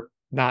they're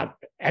not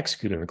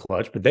executing the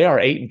clutch, but they are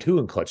 8-2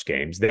 in clutch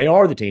games. They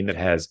are the team that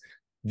has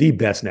the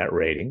best net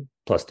rating,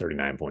 plus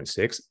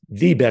 39.6,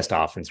 the best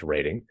offensive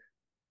rating,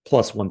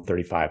 plus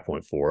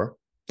 135.4.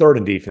 Third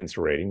in defense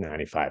rating,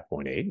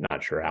 95.8.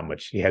 Not sure how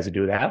much he has to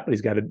do with that, but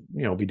he's got to,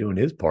 be doing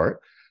his part.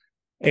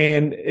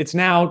 And it's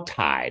now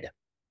tied.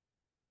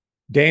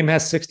 Dame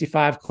has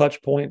 65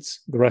 clutch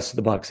points. The rest of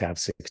the Bucks have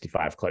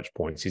 65 clutch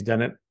points. He's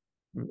done it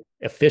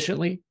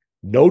efficiently,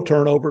 no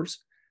turnovers.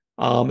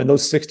 And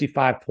those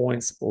 65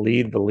 points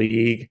lead the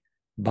league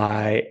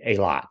by a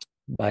lot,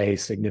 by a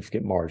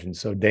significant margin.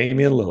 So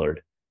Damian Lillard,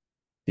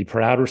 the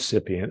proud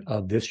recipient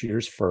of this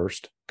year's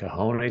first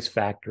Cojones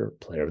Factor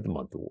Player of the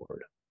Month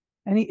award.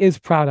 And he is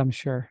proud, I'm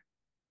sure.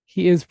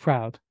 He is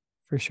proud,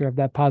 for sure, of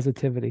that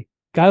positivity.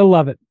 Gotta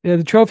love it.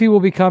 The trophy will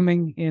be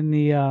coming in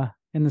the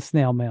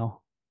snail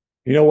mail.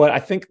 You know what? I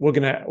think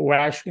we're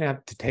actually gonna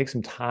have to take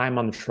some time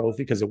on the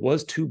trophy because it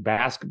was 2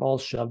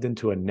 basketballs shoved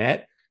into a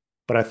net,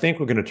 but I think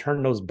we're gonna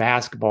turn those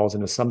basketballs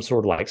into some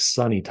sort of like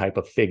sunny type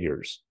of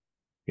figures.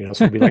 It's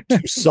gonna be like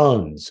 2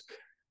 suns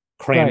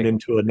crammed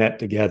into a net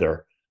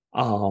together.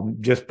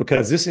 Just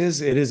because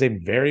it is a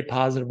very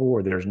positive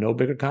award. There's no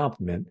bigger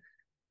compliment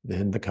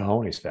than the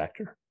Cojones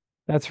Factor.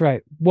 That's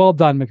right. Well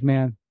done,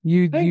 McMahon.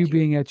 You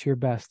being at your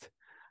best.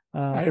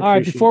 All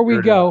right, before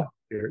we go,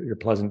 your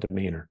pleasant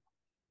demeanor.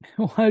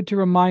 I wanted to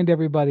remind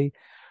everybody,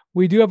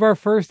 we do have our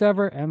first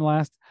ever and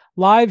last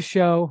live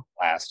show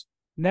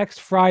next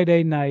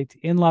Friday night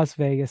in Las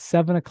Vegas,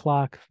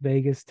 7:00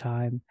 Vegas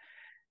time,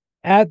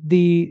 at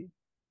the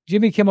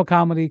Jimmy Kimmel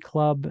Comedy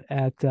Club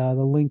at the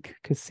Link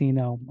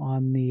Casino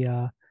on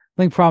the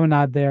Link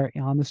Promenade there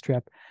on the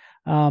Strip.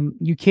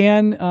 You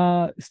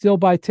can still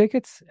buy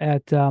tickets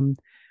at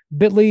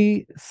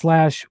bit.ly/Windy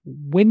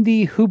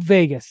Hoop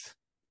Vegas,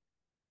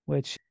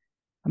 which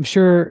I'm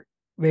sure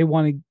they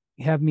want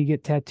to have me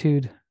get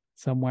tattooed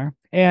somewhere.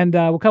 And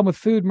we'll come with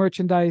food,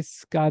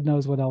 merchandise, God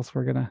knows what else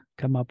we're going to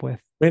come up with.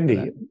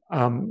 Windy,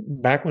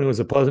 back when it was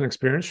a pleasant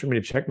experience for me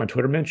to check my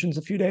Twitter mentions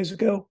a few days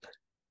ago,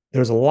 there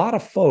was a lot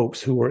of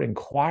folks who were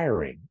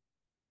inquiring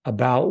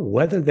about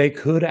whether they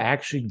could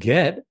actually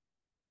get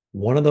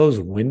one of those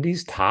Windy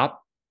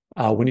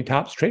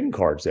Topps trading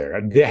cards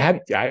there.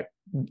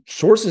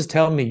 Sources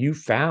tell me you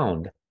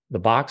found the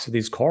box of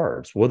these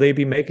cards. Will they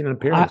be making an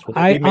appearance?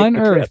 I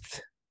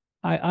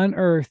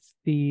unearthed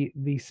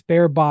the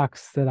spare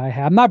box that I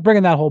have. I'm not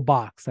bringing that whole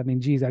box. I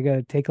mean, geez, I got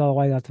to take all the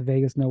way out to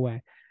Vegas. No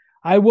way.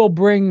 I will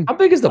bring. How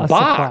big is the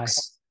box?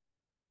 Supply.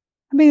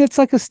 I mean, it's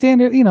like a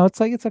standard,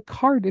 it's a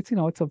card. It's I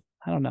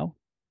don't know,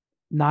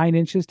 9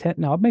 inches, 10,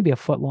 no, maybe a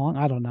foot long.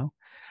 I don't know.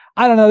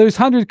 There's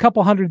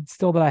couple hundred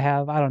still that I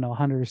have. I don't know,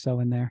 100 or so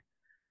in there.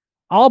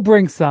 I'll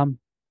bring some.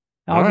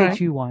 I'll get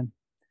you one.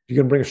 You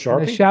gonna bring a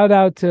Sharpie? And a shout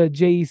out to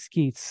J.E.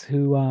 Skeets,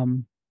 who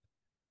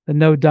the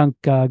No Dunk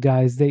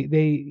guys.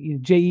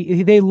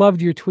 They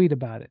loved your tweet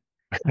about it,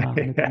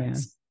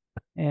 yes.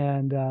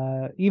 And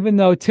even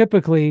though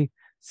typically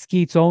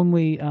Skeets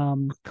only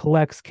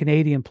collects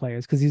Canadian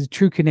players because he's a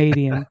true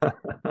Canadian,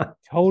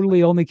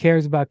 totally only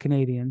cares about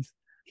Canadians.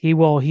 He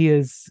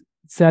has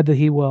said that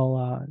he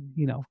will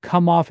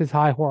come off his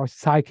high horse,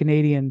 his high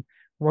Canadian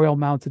Royal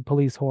Mounted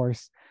Police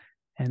horse,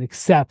 and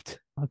accept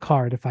a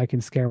card if I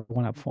can scare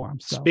one up for him.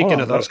 So, speaking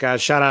of those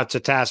guys, shout out to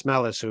Tass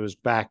Mellis, who's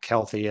back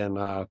healthy and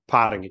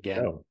potting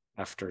again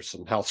after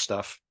some health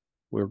stuff.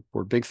 We're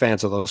big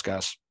fans of those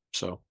guys,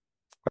 so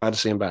glad to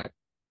see him back.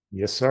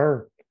 Yes,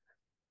 sir.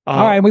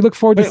 All right, and we look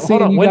forward to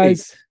seeing you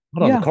guys.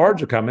 Hold on, the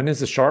cards are coming. Is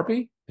the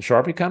Sharpie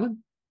coming?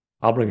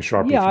 I'll bring a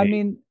Sharpie. Yeah, I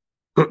mean,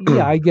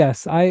 yeah, I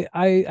guess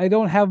I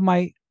don't have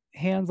my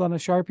hands on a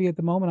Sharpie at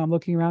the moment. I'm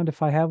looking around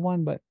if I have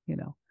one, but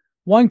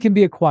one can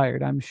be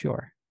acquired, I'm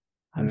sure.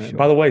 Sure.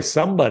 By the way,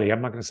 I'm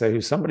not going to say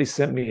who, somebody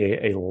sent me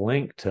a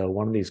link to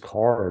one of these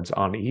cards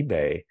on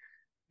eBay.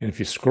 And if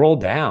you scroll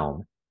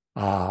down,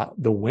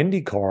 the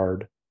Windy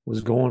card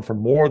was going for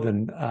more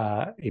than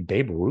a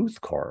Babe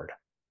Ruth card.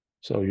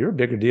 So you're a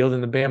bigger deal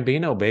than the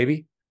Bambino,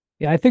 baby.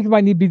 Yeah, I think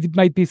there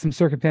might be some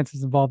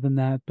circumstances involved in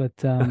that, but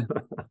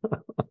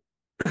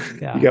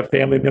yeah. You got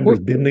family members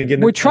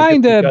we're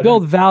trying to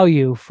build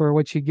value for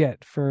what you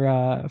get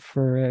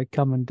for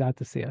coming out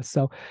to see us.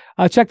 So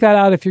check that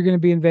out if you're going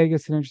to be in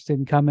Vegas and interested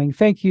in coming.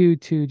 Thank you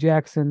to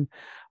Jackson,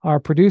 our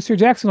producer.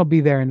 Jackson will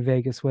be there in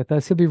Vegas with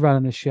us. He'll be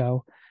running the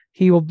show.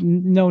 He will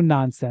no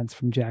nonsense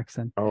from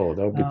Jackson. Oh,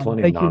 there'll be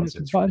plenty of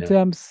nonsense from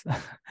him.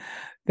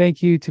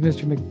 Thank you to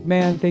Mr.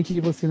 McMahon. Thank you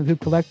for listening to the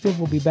Hoop Collective.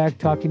 We'll be back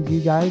talking to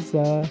you guys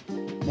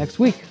next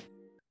week.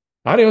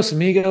 Adios,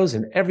 amigos,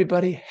 and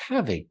everybody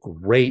have a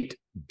great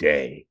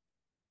day.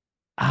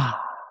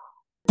 Ah.